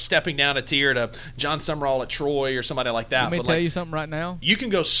start stepping down a tier to John Summerall at Troy or somebody like that. Let me tell you something right now. You can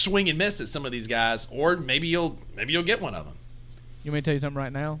go swing and miss at some of these guys, or maybe you'll get one of them. You want me to tell you something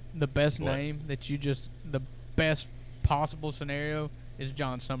right now? The best name the best possible scenario is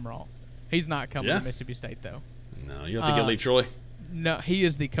John Summerall. He's not coming to Mississippi State, though. No, you don't think he'll leave Troy? No, he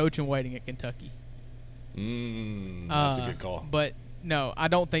is the coach in waiting at Kentucky. That's a good call. But, no, I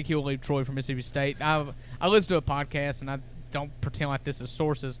don't think he'll leave Troy for Mississippi State. I listened to a podcast, and I don't pretend like this is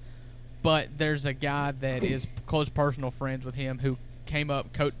sources, but there's a guy that is close personal friends with him who came up,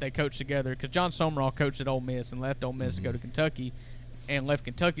 they coached together, because John Summerall coached at Ole Miss and left Ole Miss to go to Kentucky, and left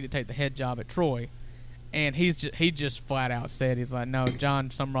Kentucky to take the head job at Troy. And he just flat out said, he's like, no,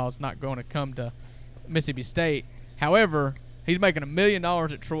 John Summerall's not going to come to Mississippi State. However, he's making $1 million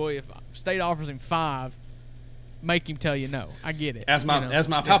at Troy. If State offers him $5 million, make him tell you no. I get it. As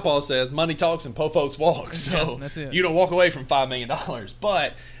my papa says, money talks and po folks walk. So that's it. You don't walk away from $5 million.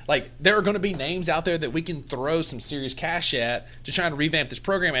 But like there are going to be names out there that we can throw some serious cash at to try and revamp this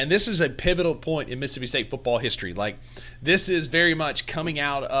program. And this is a pivotal point in Mississippi State football history. Like this is very much coming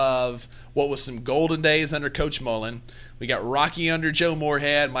out of what was some golden days under Coach Mullen. We got Rocky under Joe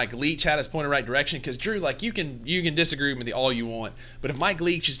Moorhead. Mike Leach had us point in the right direction. Because, Drew, like you can disagree with me all you want. But if Mike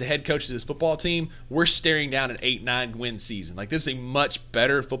Leach is the head coach of this football team, we're staring down an 8-9 win season. Like this is a much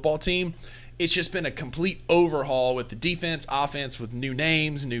better football team. It's just been a complete overhaul with the defense, offense, with new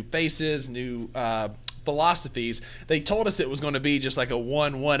names, new faces, new philosophies. They told us it was going to be just like a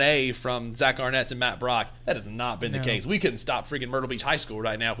 1-1A from Zach Arnett and Matt Brock. That has not been the case. We couldn't stop freaking Myrtle Beach High School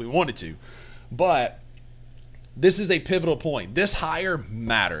right now if we wanted to. But this is a pivotal point. This hire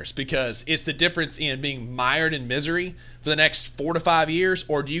matters because it's the difference in being mired in misery for the next 4 to 5 years,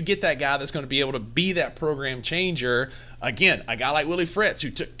 or do you get that guy that's going to be able to be that program changer? Again, a guy like Willie Fritz, who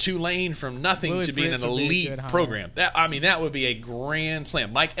took Tulane from nothing to being an elite program. That would be a grand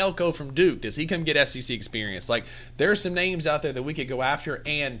slam. Mike Elko from Duke, does he come get SEC experience? Like, there are some names out there that we could go after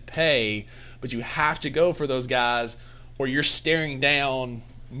and pay, but you have to go for those guys, or you're staring down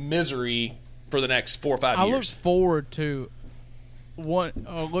misery for the next 4 or 5 years. I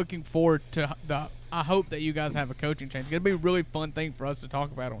looking forward to I hope that you guys have a coaching change. It'll be a really fun thing for us to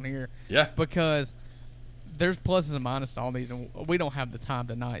talk about on here. Yeah. Because there's pluses and minuses to all these, and we don't have the time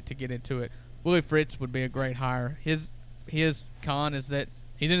tonight to get into it. Willie Fritz would be a great hire. His con is that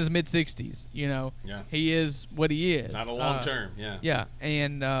he's in his mid-60s. Yeah. He is what he is. Not a long term. Yeah. Yeah,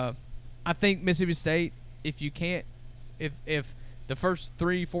 and I think Mississippi State, if the first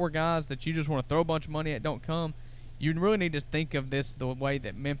 3-4 guys that you just want to throw a bunch of money at don't come, you really need to think of this the way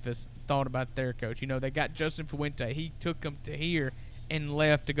that Memphis thought about their coach. They got Justin Fuente. He took them to here and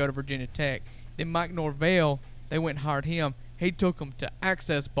left to go to Virginia Tech. Then Mike Norvell, they went and hired him. He took them to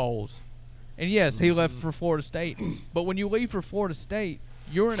Access Bowls. And, yes, he left for Florida State. But when you leave for Florida State,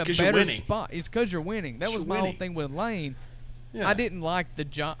 you're in a better spot. It's because you're winning. That was my whole thing with Lane. Yeah. I didn't like the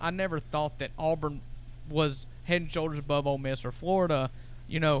job. I never thought that Auburn was head and shoulders above Ole Miss or Florida,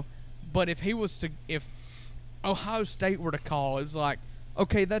 But if Ohio State were to call, it was like,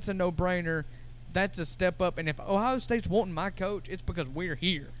 okay, that's a no-brainer. That's a step up. And if Ohio State's wanting my coach, it's because we're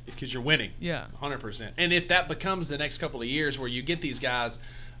here. It's because you're winning. Yeah. 100%. And if that becomes the next couple of years where you get these guys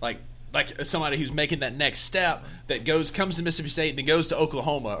like somebody who's making that next step that comes to Mississippi State and then goes to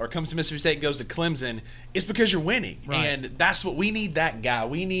Oklahoma, or comes to Mississippi State and goes to Clemson, it's because you're winning. Right. And that's what we need, that guy.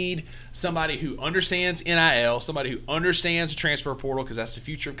 We need somebody who understands NIL, somebody who understands the transfer portal, because that's the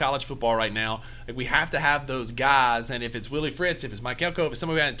future of college football right now. Like, we have to have those guys. And if it's Willie Fritz, if it's Mike Elko, if it's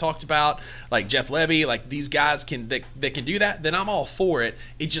somebody we hadn't talked about, like Jeff Levy, like these guys that can do that, then I'm all for it.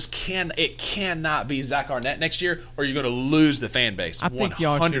 It cannot be Zach Arnett next year, or you're going to lose the fan base. I think 100%.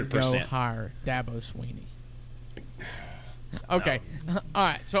 Y'all should go hire Dabo Swinney. Okay. No. All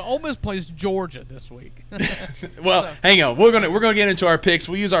right. So Ole Miss plays Georgia this week. Well, hang on. We're gonna get into our picks.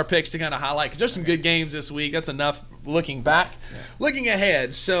 We'll use our picks to kind of highlight, because there's some good games this week. That's enough looking back. Yeah. Looking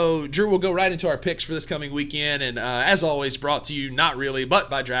ahead, so Drew, we'll go right into our picks for this coming weekend, and as always, brought to you not really, but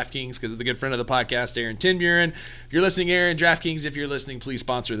by DraftKings, because of the good friend of the podcast, Aaron Tinburen. If you're listening, Aaron, DraftKings, if you're listening, please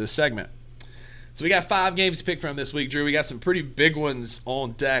sponsor this segment. So we got 5 games to pick from this week, Drew. We got some pretty big ones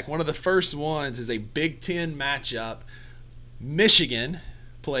on deck. One of the first ones is a Big Ten matchup. Michigan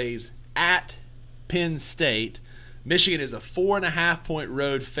plays at Penn State. Michigan is a 4.5-point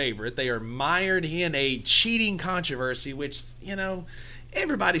road favorite. They are mired in a cheating controversy, which,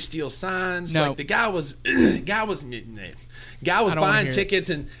 everybody steals signs. No. Like the guy was buying tickets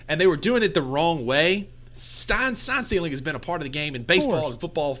and they were doing it the wrong way. Sign stealing has been a part of the game in baseball and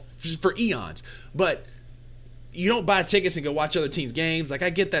football for eons. But you don't buy tickets and go watch other teams' games. Like, I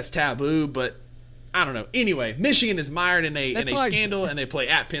get that's taboo, but I don't know. Anyway, Michigan is mired in a scandal, and they play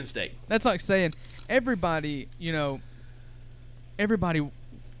at Penn State. That's like saying everybody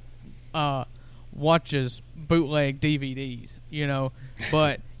watches bootleg DVDs,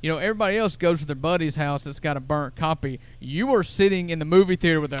 but everybody else goes to their buddy's house that's got a burnt copy. You are sitting in the movie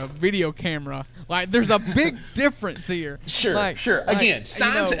theater with a video camera. Like, there's a big difference here. Sure. Again,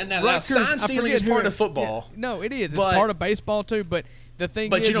 sign stealing is part of football. Yeah, no, it is. It's part of baseball too. But the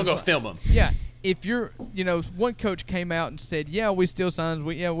thing is, you don't go film them. Yeah. If you're, one coach came out and said, "Yeah, we steal signs.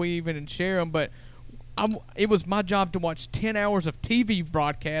 We even share them," but it was my job to watch 10 hours of TV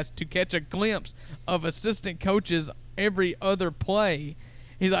broadcast to catch a glimpse of assistant coaches every other play.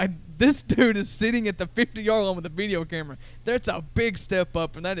 He's like, this dude is sitting at the 50-yard line with a video camera. That's a big step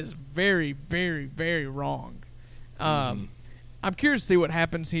up, and that is very, very, very wrong. I'm curious to see what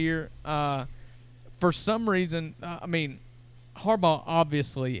happens here. For some reason, Harbaugh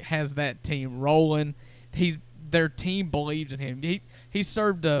obviously has that team rolling. Their team believes in him. He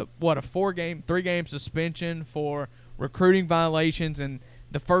served a 3-game suspension for recruiting violations, and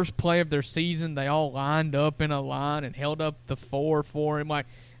the first play of their season, they all lined up in a line and held up the 4 for him. Like,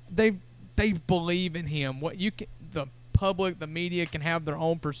 they believe in him. The public, the media can have their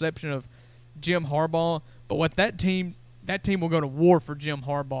own perception of Jim Harbaugh, but that team will go to war for Jim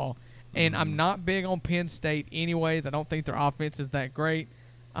Harbaugh. And I'm not big on Penn State anyways. I don't think their offense is that great.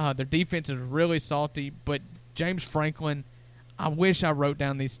 Their defense is really salty, but James Franklin, I wish I wrote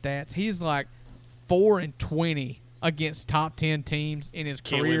down these stats. He's like 4-20 against top 10 teams in his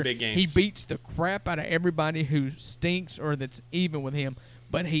career. Can't win big games. He beats the crap out of everybody who stinks or that's even with him,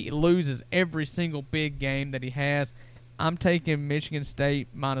 but he loses every single big game that he has. I'm taking Michigan State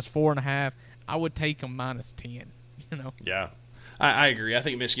minus 4.5. I would take them minus 10. Yeah. I agree. I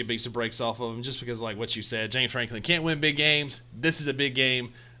think Michigan beats the brakes off of them just because, like what you said, James Franklin can't win big games. This is a big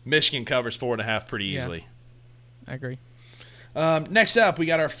game. Michigan covers 4.5 pretty easily. I agree. Next up, we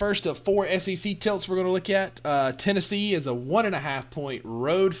got our first of 4 SEC tilts we're going to look at. Tennessee is a 1.5-point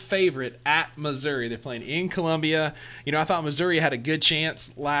road favorite at Missouri. They're playing in Columbia. I thought Missouri had a good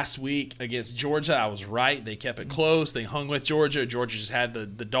chance last week against Georgia. I was right. They kept it close. They hung with Georgia. Georgia just had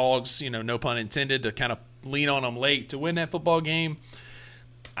the dogs, no pun intended, to kind of lean on them late to win that football game.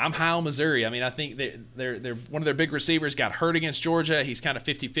 I'm high on Missouri. I think they're one of their big receivers got hurt against Georgia. He's kind of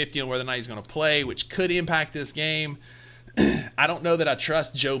 50-50 on whether or not he's going to play, which could impact this game. I don't know that I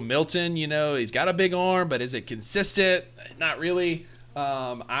trust Joe Milton. He's got a big arm, but is it consistent? Not really.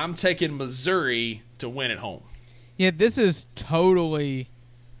 I'm taking Missouri to win at home. Yeah, this is totally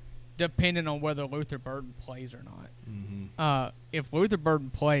dependent on whether Luther Burden plays or not. Mm-hmm. If Luther Burden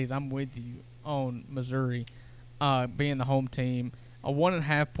plays, I'm with you on Missouri being the home team. A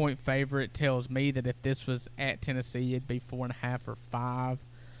 1.5-point favorite tells me that if this was at Tennessee, it'd be 4.5 or 5.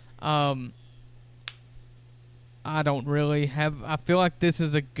 I don't really have. I feel like this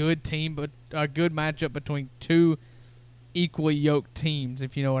is a good team, but a good matchup between two equally yoked teams,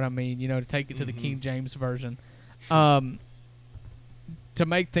 if you know what I mean. To take it to the King James version. To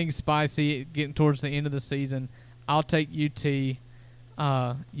make things spicy, getting towards the end of the season, I'll take UT. You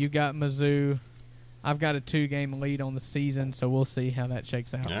got Mizzou. I've got a 2-game lead on the season, so we'll see how that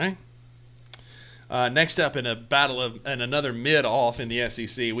shakes out. All right. Next up in a battle and another mid-off in the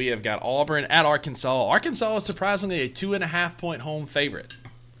SEC, we have got Auburn at Arkansas. Arkansas is surprisingly a 2.5-point home favorite.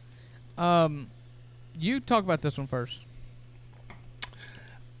 You talk about this one first.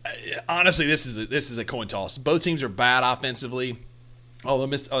 Honestly, this is a coin toss. Both teams are bad offensively.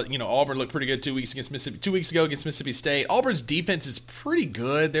 Although Auburn looked pretty good 2 weeks ago against Mississippi State. Auburn's defense is pretty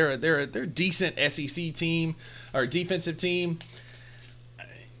good. They're a decent SEC team or defensive team.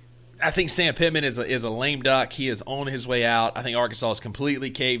 I think Sam Pittman is a lame duck. He is on his way out. I think Arkansas is completely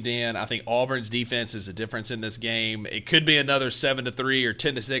caved in. I think Auburn's defense is the difference in this game. It could be another 7-3 or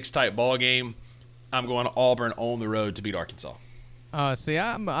 10-6 type ball game. I'm going to Auburn on the road to beat Arkansas. I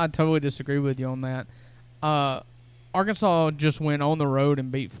totally disagree with you on that. Arkansas just went on the road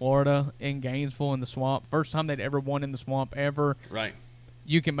and beat Florida in Gainesville in the Swamp. First time they'd ever won in the Swamp ever. Right.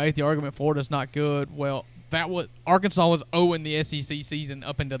 You can make the argument Florida's not good. Well, Arkansas was 0 in the SEC season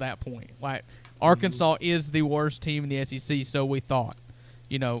up until that point. Like, Arkansas is the worst team in the SEC, so we thought.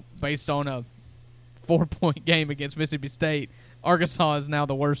 Based on a 4-point game against Mississippi State, Arkansas is now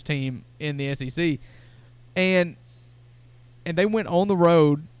the worst team in the SEC. And they went on the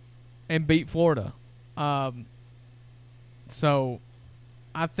road and beat Florida. So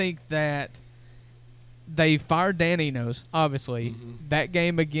I think that they fired Dan Enos, obviously. Mm-hmm. That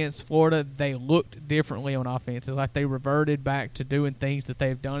game against Florida, they looked differently on offense. It's like they reverted back to doing things that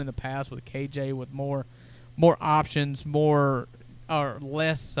they've done in the past with KJ, with more options, more or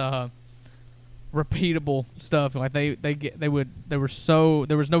less repeatable stuff. Like there was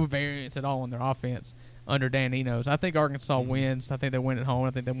no variance at all in their offense under Dan Enos. I think Arkansas wins. I think they win at home.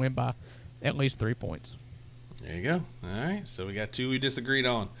 I think they win by at least 3 points. There you go. All right. So we got two we disagreed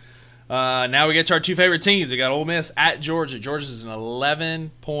on. Now we get to our two favorite teams. We got Ole Miss at Georgia. Georgia's an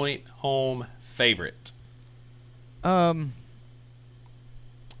 11-point home favorite.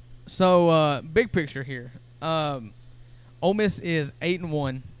 So big picture here. Ole Miss is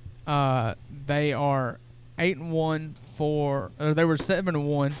 8-1. They are 8-1 they were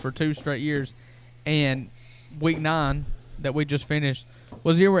 7-1 for 2 straight years, and week 9 that we just finished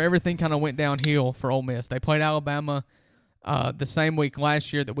was the year where everything kind of went downhill for Ole Miss. They played Alabama the same week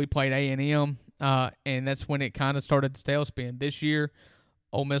last year that we played A&M, and that's when it kind of started to tailspin. This year,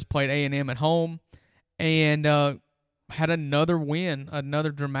 Ole Miss played A&M at home and had another win,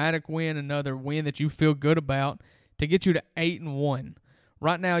 another dramatic win, another win that you feel good about to get you to 8-1.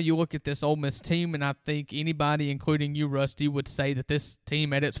 Right now, you look at this Ole Miss team, and I think anybody, including you, Rusty, would say that this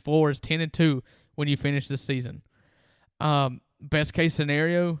team at its floor is 10-2 when you finish this season. Best case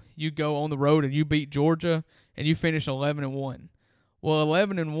scenario, you go on the road and you beat Georgia and you finish 11-1. Well,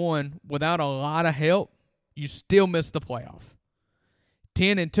 11-1 without a lot of help, you still miss the playoff.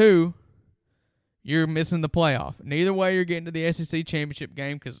 10-2, you're missing the playoff. Neither way, you're getting to the SEC championship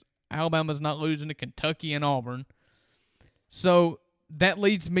game because Alabama's not losing to Kentucky and Auburn. So that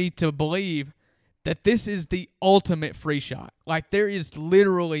leads me to believe that this is the ultimate free shot. Like, there is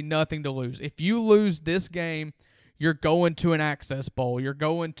literally nothing to lose. If you lose this game, you're going to an Access Bowl. You're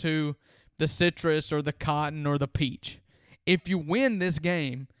going to the Citrus or the Cotton or the Peach. If you win this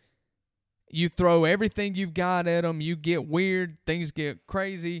game, you throw everything you've got at them. You get weird. Things get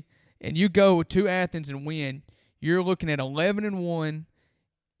crazy. And you go to Athens and win. You're looking at 11-1.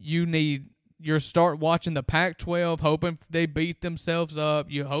 You start watching the Pac-12, hoping they beat themselves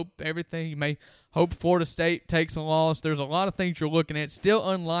up. You hope everything. You may hope Florida State takes a loss. There's a lot of things you're looking at. Still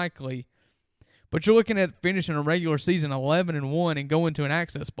unlikely. But you're looking at finishing a regular season 11-1 and going to an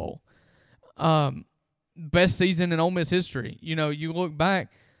Access Bowl. Best season in Ole Miss history. You look back,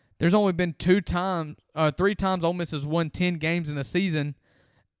 there's only been 3 times Ole Miss has won 10 games in a season,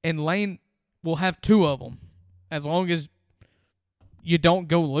 and Lane will have 2 of them as long as you don't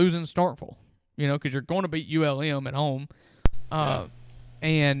go losing Starkville. Because you're going to beat ULM at home.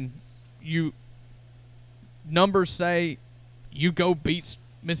 And numbers say you go beat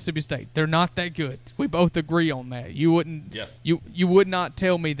Mississippi State. They're not that good. We both agree on that. You wouldn't. Yeah. You would not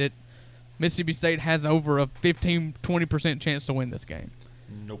tell me that Mississippi State has over a 15-20% chance to win this game.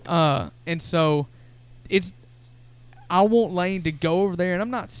 Nope. And so I want Lane to go over there, and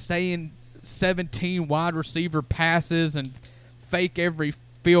I'm not saying 17 wide receiver passes and fake every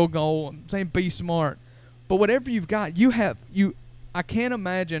field goal. I'm saying be smart. But whatever you've got, I can't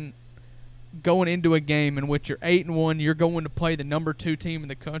imagine going into a game in which you're 8-1, you're going to play the number 2 team in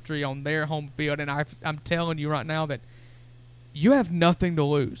the country on their home field, and I'm telling you right now that you have nothing to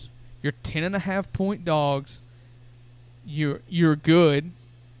lose. You're 10.5-point dogs. You're good.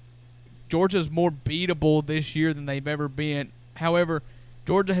 Georgia's more beatable this year than they've ever been. However,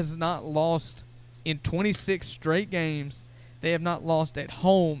 Georgia has not lost in 26 straight games. They have not lost at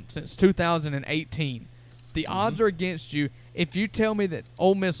home since 2018. The odds are against you. If you tell me that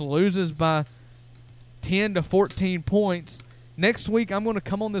Ole Miss loses by 10 to 14 points, next week I'm going to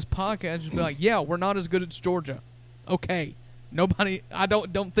come on this podcast and just be like, yeah, we're not as good as Georgia. Okay. I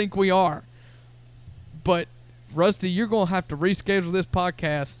don't think we are. But, Rusty, you're going to have to reschedule this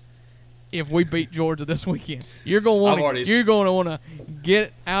podcast if we beat Georgia this weekend. You're going to want to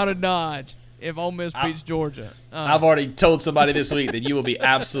get out of Dodge if Ole Miss beats Georgia. I've already told somebody this week that you will be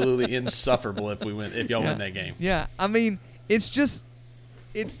absolutely insufferable if y'all win that game. Yeah, I mean, it's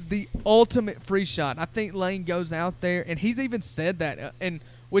the ultimate free shot. I think Lane goes out there, and he's even said that, and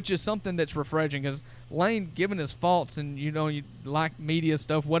which is something that's refreshing because Lane, given his faults and you like media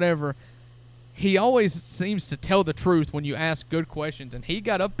stuff, whatever, he always seems to tell the truth when you ask good questions. And he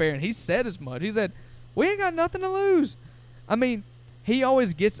got up there and he said as much. He said, we ain't got nothing to lose. I mean, he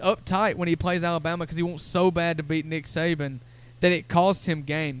always gets uptight when he plays Alabama because he wants so bad to beat Nick Saban that it costs him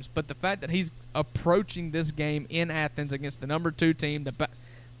games. But the fact that he's approaching this game in Athens against the number 2 team, the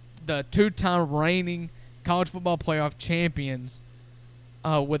 2-time reigning college football playoff champions,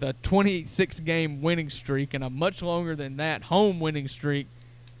 with a 26-game winning streak and a much longer than that home winning streak,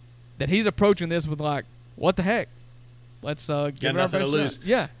 that he's approaching this with like, what the heck? Let's give got nothing to lose.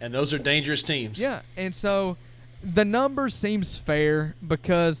 Yeah, and those are dangerous teams. Yeah, and so the number seems fair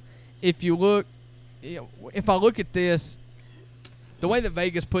because if you look, if I look at this, the way that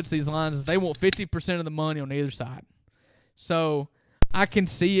Vegas puts these lines is they want 50% of the money on either side. So I can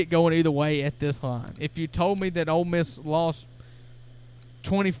see it going either way at this line. If you told me that Ole Miss lost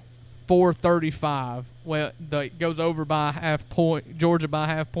 24-35, well, it goes over by half point, Georgia by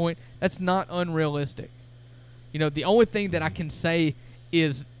half point, that's not unrealistic. You know, the only thing that I can say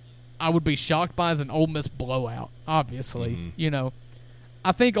is I would be shocked by is an Ole Miss blowout, obviously. Mm-hmm. You know,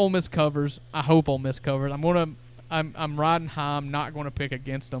 I think Ole Miss covers. I hope Ole Miss covers. I'm riding high. I'm not going to pick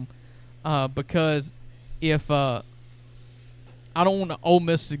against them because if I don't want Ole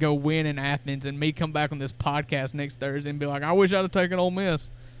Miss to go win in Athens and me come back on this podcast next Thursday and be like, I wish I'd have taken Ole Miss.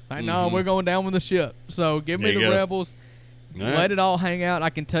 Like, no, we're going down with the ship. So give me the Rebels. Let it all hang out. I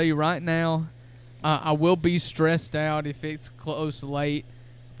can tell you right now, I will be stressed out if it's close late,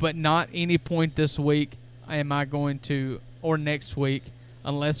 but not any point this week am I going to, or next week,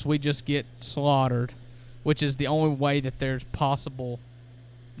 unless we just get slaughtered, which is the only way that there's possible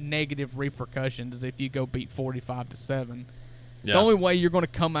negative repercussions is if you go beat 45-7. Yeah. The only way you're going to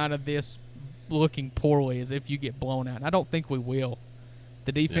come out of this looking poorly is if you get blown out. And I don't think we will.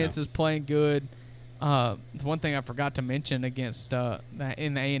 The defense is playing good. One thing I forgot to mention against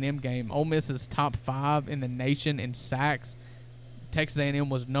in the A&M game, Ole Miss is top 5 in the nation in sacks. Texas A&M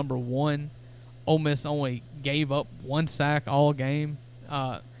was number 1. Ole Miss only gave up 1 sack all game.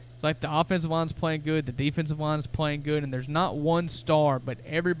 It's like the offensive line's playing good, the defensive line's playing good, and there's not one star, but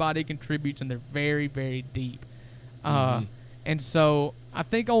everybody contributes, and they're very, very deep. And so I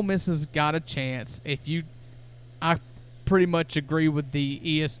think Ole Miss has got a chance. I pretty much agree with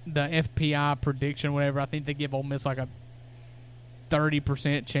the FPI prediction, whatever. I think they give Ole Miss like a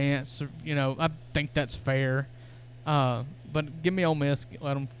 30% chance. You know, I think that's fair. But give me Ole Miss.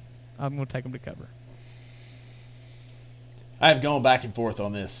 I'm going to take them to cover. I have gone back and forth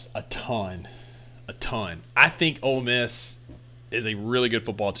on this a ton. I think Ole Miss is a really good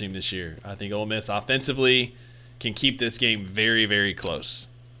football team this year. I think Ole Miss offensively can keep this game very, very close.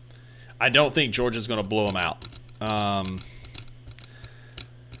 I don't think Georgia's going to blow them out.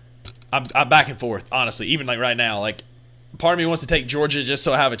 I'm back and forth, honestly. Even like right now, like part of me wants to take Georgia just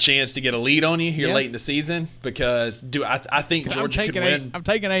so I have a chance to get a lead on you here late in the season because I think Georgia could win. I'm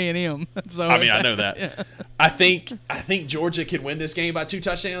taking A&M. So I mean, I know that. Yeah. I think Georgia could win this game by 2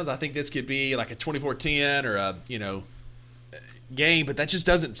 touchdowns. I think this could be like a 24-10 or a game, but that just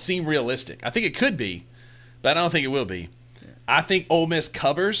doesn't seem realistic. I think it could be, but I don't think it will be. Yeah. I think Ole Miss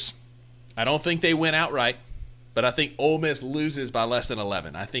covers. I don't think they win outright, but I think Ole Miss loses by less than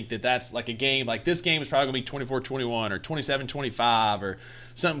 11. I think that's like a game. Like this game is probably going to be 24-21 or 27-25 or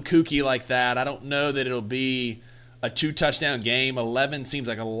something kooky like that. I don't know that it'll be a 2-touchdown game. 11 seems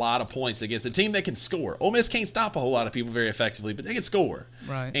like a lot of points against a team that can score. Ole Miss can't stop a whole lot of people very effectively, but they can score.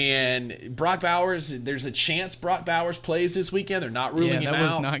 Right. And Brock Bowers, there's a chance Brock Bowers plays this weekend. They're not ruling him out. Yeah,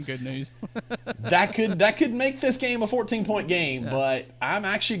 that was not good news. that could make this game a 14-point game, but I'm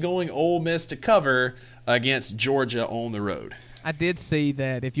actually going Ole Miss to cover against Georgia on the road. I did see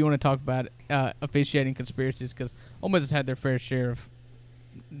that if you want to talk about officiating conspiracies, because Ole Miss has had their fair share of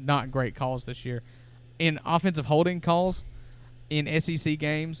not great calls this year. In offensive holding calls in SEC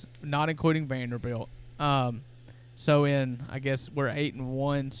games, not including Vanderbilt. So I guess we're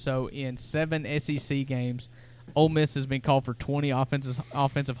 8-1. So in 7 SEC games, Ole Miss has been called for 20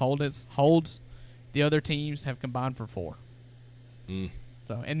 offensive holds. The other teams have combined for 4.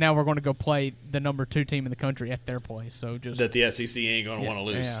 So, and now we're going to go play the number 2 team in the country at their place. So just that the SEC ain't going to want to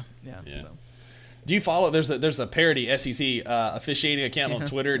lose. Yeah. So. Do you follow? There's a parody SEC officiating account on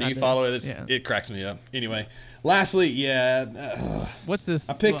Twitter. Do you follow it? It cracks me up. Anyway, lastly, what's this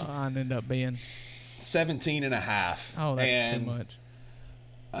line end up being? 17.5. Oh, that's too much.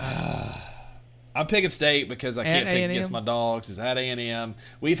 I'm picking State because I can't pick against my dogs. It's at A&M.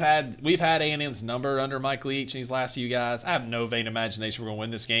 We've had A&M's number under Mike Leach and these last few guys. I have no vain imagination we're going to win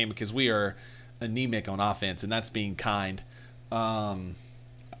this game because we are anemic on offense, and that's being kind.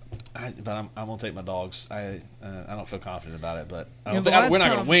 I'm gonna take my dogs. I don't feel confident about it, but we're not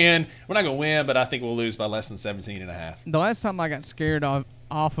gonna win. We're not gonna win, but I think we'll lose by less than 17.5. The last time I got scared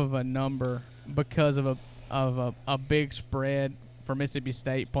off of a number because of a big spread for Mississippi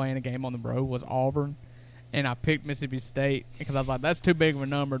State playing a game on the road was Auburn, and I picked Mississippi State because I was like, that's too big of a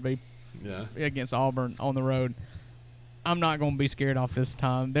number to be against Auburn on the road. I'm not going to be scared off this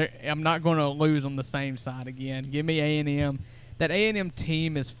time. I'm not going to lose on the same side again. Give me A&M. That A&M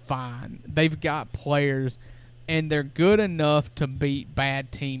team is fine. They've got players, and they're good enough to beat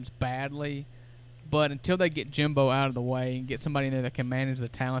bad teams badly. But until they get Jimbo out of the way and get somebody in there that can manage the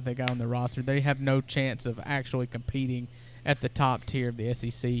talent they got on the roster, they have no chance of actually competing at the top tier of the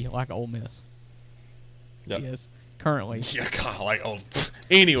SEC like Ole Miss is currently. Yeah, God,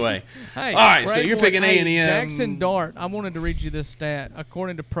 anyway. Hey, all right, so you're picking A&M. Jackson Dart. I wanted to read you this stat.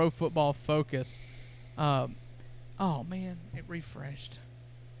 According to Pro Football Focus, oh, man, it refreshed.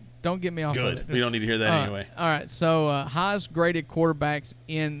 Don't get me off of it. We don't need to hear that anyway. All right, so highest graded quarterbacks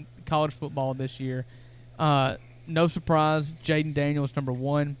in college football this year. No surprise, Jaden Daniels, number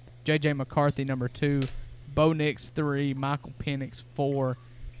 1. J.J. McCarthy, number 2. Bo Nix, 3. Michael Penix, 4.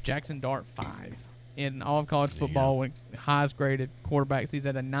 Jackson Dart, 5. In all of college football, with highest graded quarterbacks, he's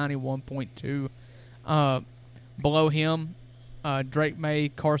at a 91.2. Below him, Drake May,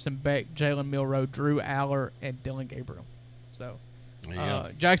 Carson Beck, Jalen Milroe, Drew Aller, and Dylan Gabriel. So,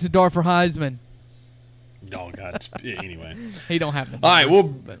 Jackson Dart for Heisman. Oh, God. Anyway. He don't have them. All right,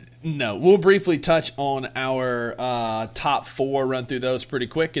 we'll briefly touch on our top 4, run through those pretty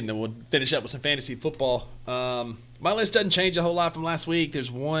quick, and then we'll finish up with some fantasy football. My list doesn't change a whole lot from last week.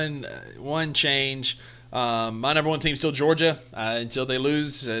 There's one change. My number 1 team is still Georgia. Until they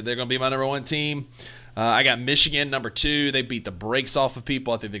lose, they're going to be my number 1 team. I got Michigan, number 2. They beat the brakes off of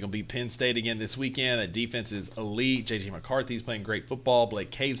people. I think they're going to beat Penn State again this weekend. That defense is elite. J.J. McCarthy's playing great football. Blake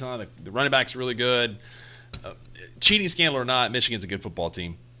Kazan, the running back's really good. Cheating scandal or not, Michigan's a good football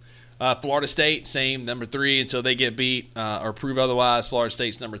team. Florida State, same, number 3 until they get beat or prove otherwise. Florida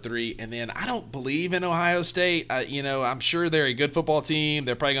State's number 3. And then I don't believe in Ohio State. I'm sure they're a good football team.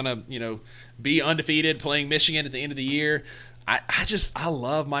 They're probably going to, be undefeated playing Michigan at the end of the year. I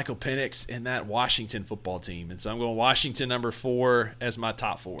love Michael Penix and that Washington football team. And so I'm going Washington number 4 as my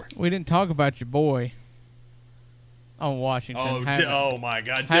top 4. We didn't talk about your boy on Washington. Oh my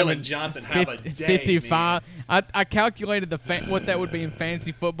God, Dylan Johnson, have a day, 55. Man. I calculated what that would be in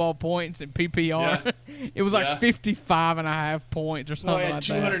fantasy football points and PPR. Yeah. It was like 55.5 points or something like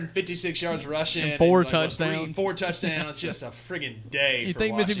 256 yards rushing, and 4 touchdowns. 4 touchdowns, just a friggin' day. You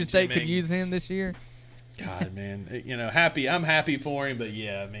think Mississippi State could use him this year? God, man, I'm happy for him, but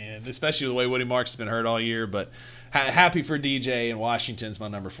yeah, man, especially the way Woody Marks has been hurt all year. But happy for DJ, and Washington's my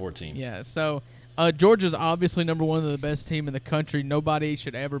number 4 team. Yeah, so. Georgia's obviously number 1 of the best team in the country. Nobody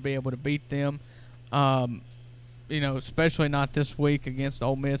should ever be able to beat them, especially not this week against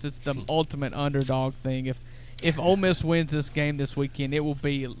Ole Miss. It's the ultimate underdog thing. If Ole Miss wins this game this weekend, it will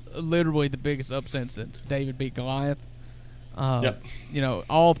be literally the biggest upset since David beat Goliath.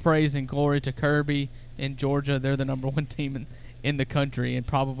 All praise and glory to Kirby in Georgia. They're the number 1 team in the country and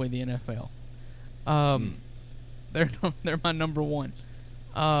probably the NFL. They're my number 1.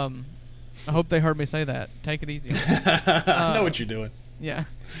 I hope they heard me say that. Take it easy. I know what you're doing. Yeah.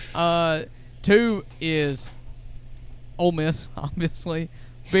 2 is Ole Miss, obviously.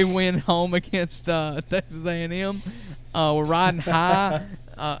 Big win home against Texas A&M. We're riding high.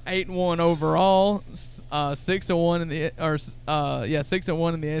 8-1 overall. 6-1 in the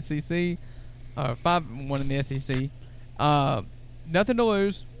 6-1 in the SEC. 5-1 in the SEC. Nothing to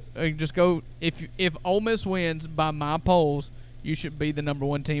lose. Just go. If Ole Miss wins by my polls, you should be the number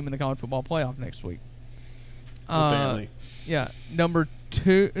 1 team in the college football playoff next week. Yeah. Number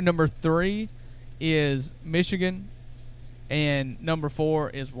 3 is Michigan, and number 4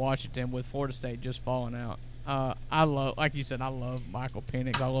 is Washington, with Florida State just falling out. Like you said, I love Michael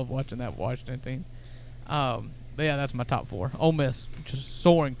Penix. I love watching that Washington team. But yeah, that's my top 4. Ole Miss just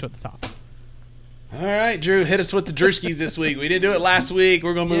soaring to the top. All right, Drew, hit us with the Drewskis this week. We didn't do it last week.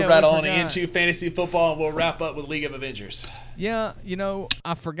 We're going to move right on into fantasy football, and we'll wrap up with League of Avengers. Yeah,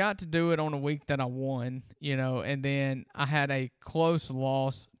 I forgot to do it on a week that I won, and then I had a close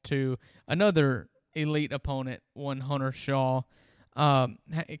loss to another elite opponent, one Hunter Shaw.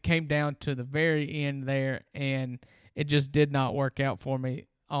 It came down to the very end there, and it just did not work out for me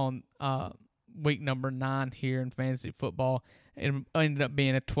on week number 9 here in fantasy football. It ended up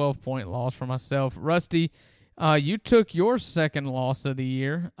being a 12-point loss for myself. Rusty, you took your second loss of the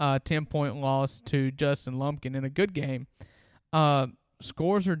year, 10-point loss to Justin Lumpkin in a good game.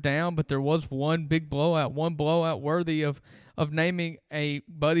 scores are down, but there was one blowout worthy of naming a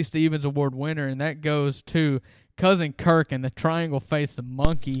Buddy Stevens Award winner, and that goes to Cousin Kirk and the Triangle Face of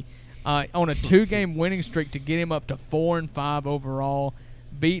Monkey on a 2-game winning streak to get him up to 4-5 overall.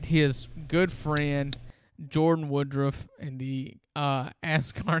 Beat his good friend Jordan Woodruff and the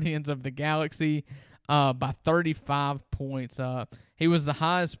Asgardians of the Galaxy by 35 points. He was the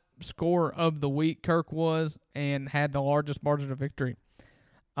highest scorer of the week, Kirk was, and had the largest margin of victory.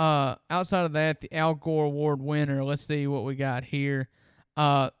 Outside of that, the Al Gore Award winner, let's see what we got here.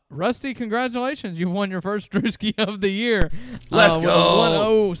 Rusty, congratulations. You won your first Drewski of the year. Let's go. With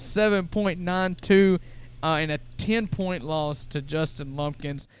a 107.92 and a 10-point loss to Justin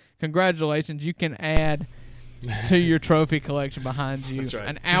Lumpkins. Congratulations. You can add to your trophy collection behind you. That's right.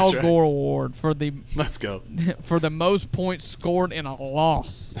 An Al Gore Award for the Let's go. for the most points scored in a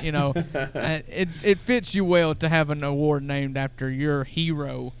loss. You know, it fits you well to have an award named after your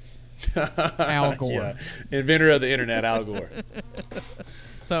hero, Al Gore. Yeah. Inventor of the internet, Al Gore.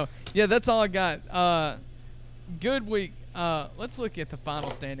 So, yeah, that's all I got. Good week. Let's look at the final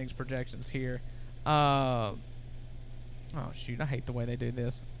standings projections here. Oh, shoot. I hate the way they do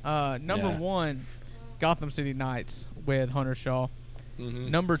this. Number 1, Gotham City Knights with Hunter Shaw.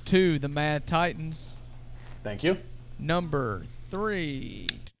 Mm-hmm. Number 2, the Mad Titans. Thank you. Number 3,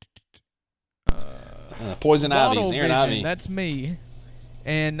 Poison Ivy's, Bottle Aaron Vision, Ivy. that's me.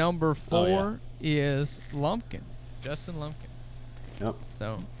 And number 4 Oh, is Lumpkin, Justin Lumpkin. Yep.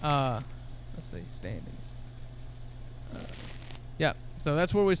 So, let's see, standings. Yeah, so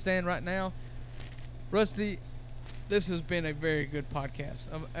that's where we stand right now. Rusty, this has been a very good podcast.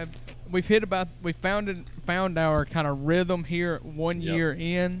 We found our kind of rhythm here 1 year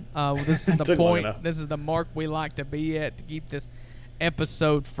in. This is the Took long point. enough. This is the mark we like to be at to keep this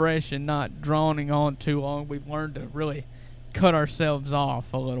episode fresh and not droning on too long. We've learned to really cut ourselves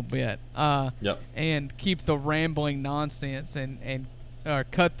off a little bit. And keep the rambling nonsense and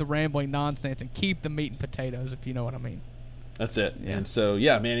cut the rambling nonsense and keep the meat and potatoes, if you know what I mean. That's it. Yeah. And so,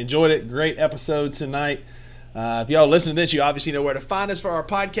 yeah, man, enjoyed it. Great episode tonight. If y'all listen to this, you obviously know where to find us for our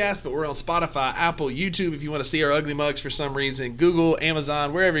podcast, but we're on Spotify, Apple, YouTube if you want to see our ugly mugs for some reason, Google,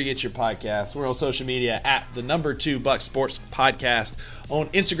 Amazon, wherever you get your podcasts. We're on social media at the #2 Buck Sports Podcast. On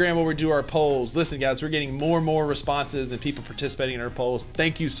Instagram where we do our polls. Listen, guys, we're getting more and more responses and people participating in our polls.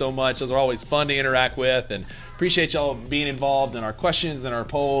 Thank you so much. Those are always fun to interact with, and appreciate y'all being involved in our questions and our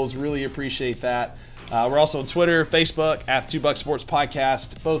polls. Really appreciate that. We're also on Twitter, Facebook, at the 2 Buck Sports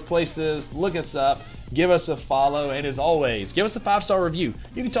Podcast. Both places. Look us up. Give us a follow. And as always, give us a 5-star review.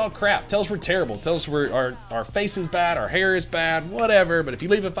 You can talk crap. Tell us we're terrible. Tell us our face is bad, our hair is bad, whatever. But if you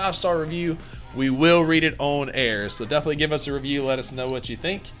leave a 5-star review, we will read it on air. So definitely give us a review. Let us know what you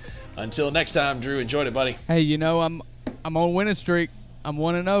think. Until next time, Drew, enjoyed it, buddy. Hey, you know, I'm on winning streak. I'm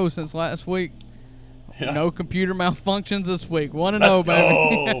 1-0 since last week. Yeah. No computer malfunctions this week. 1-0, baby.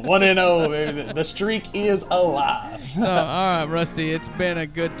 Oh, 1-0, baby. The streak is alive. So, all right, Rusty, it's been a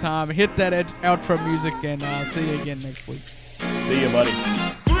good time. Hit that outro music, and I'll see you again next week. See you, buddy.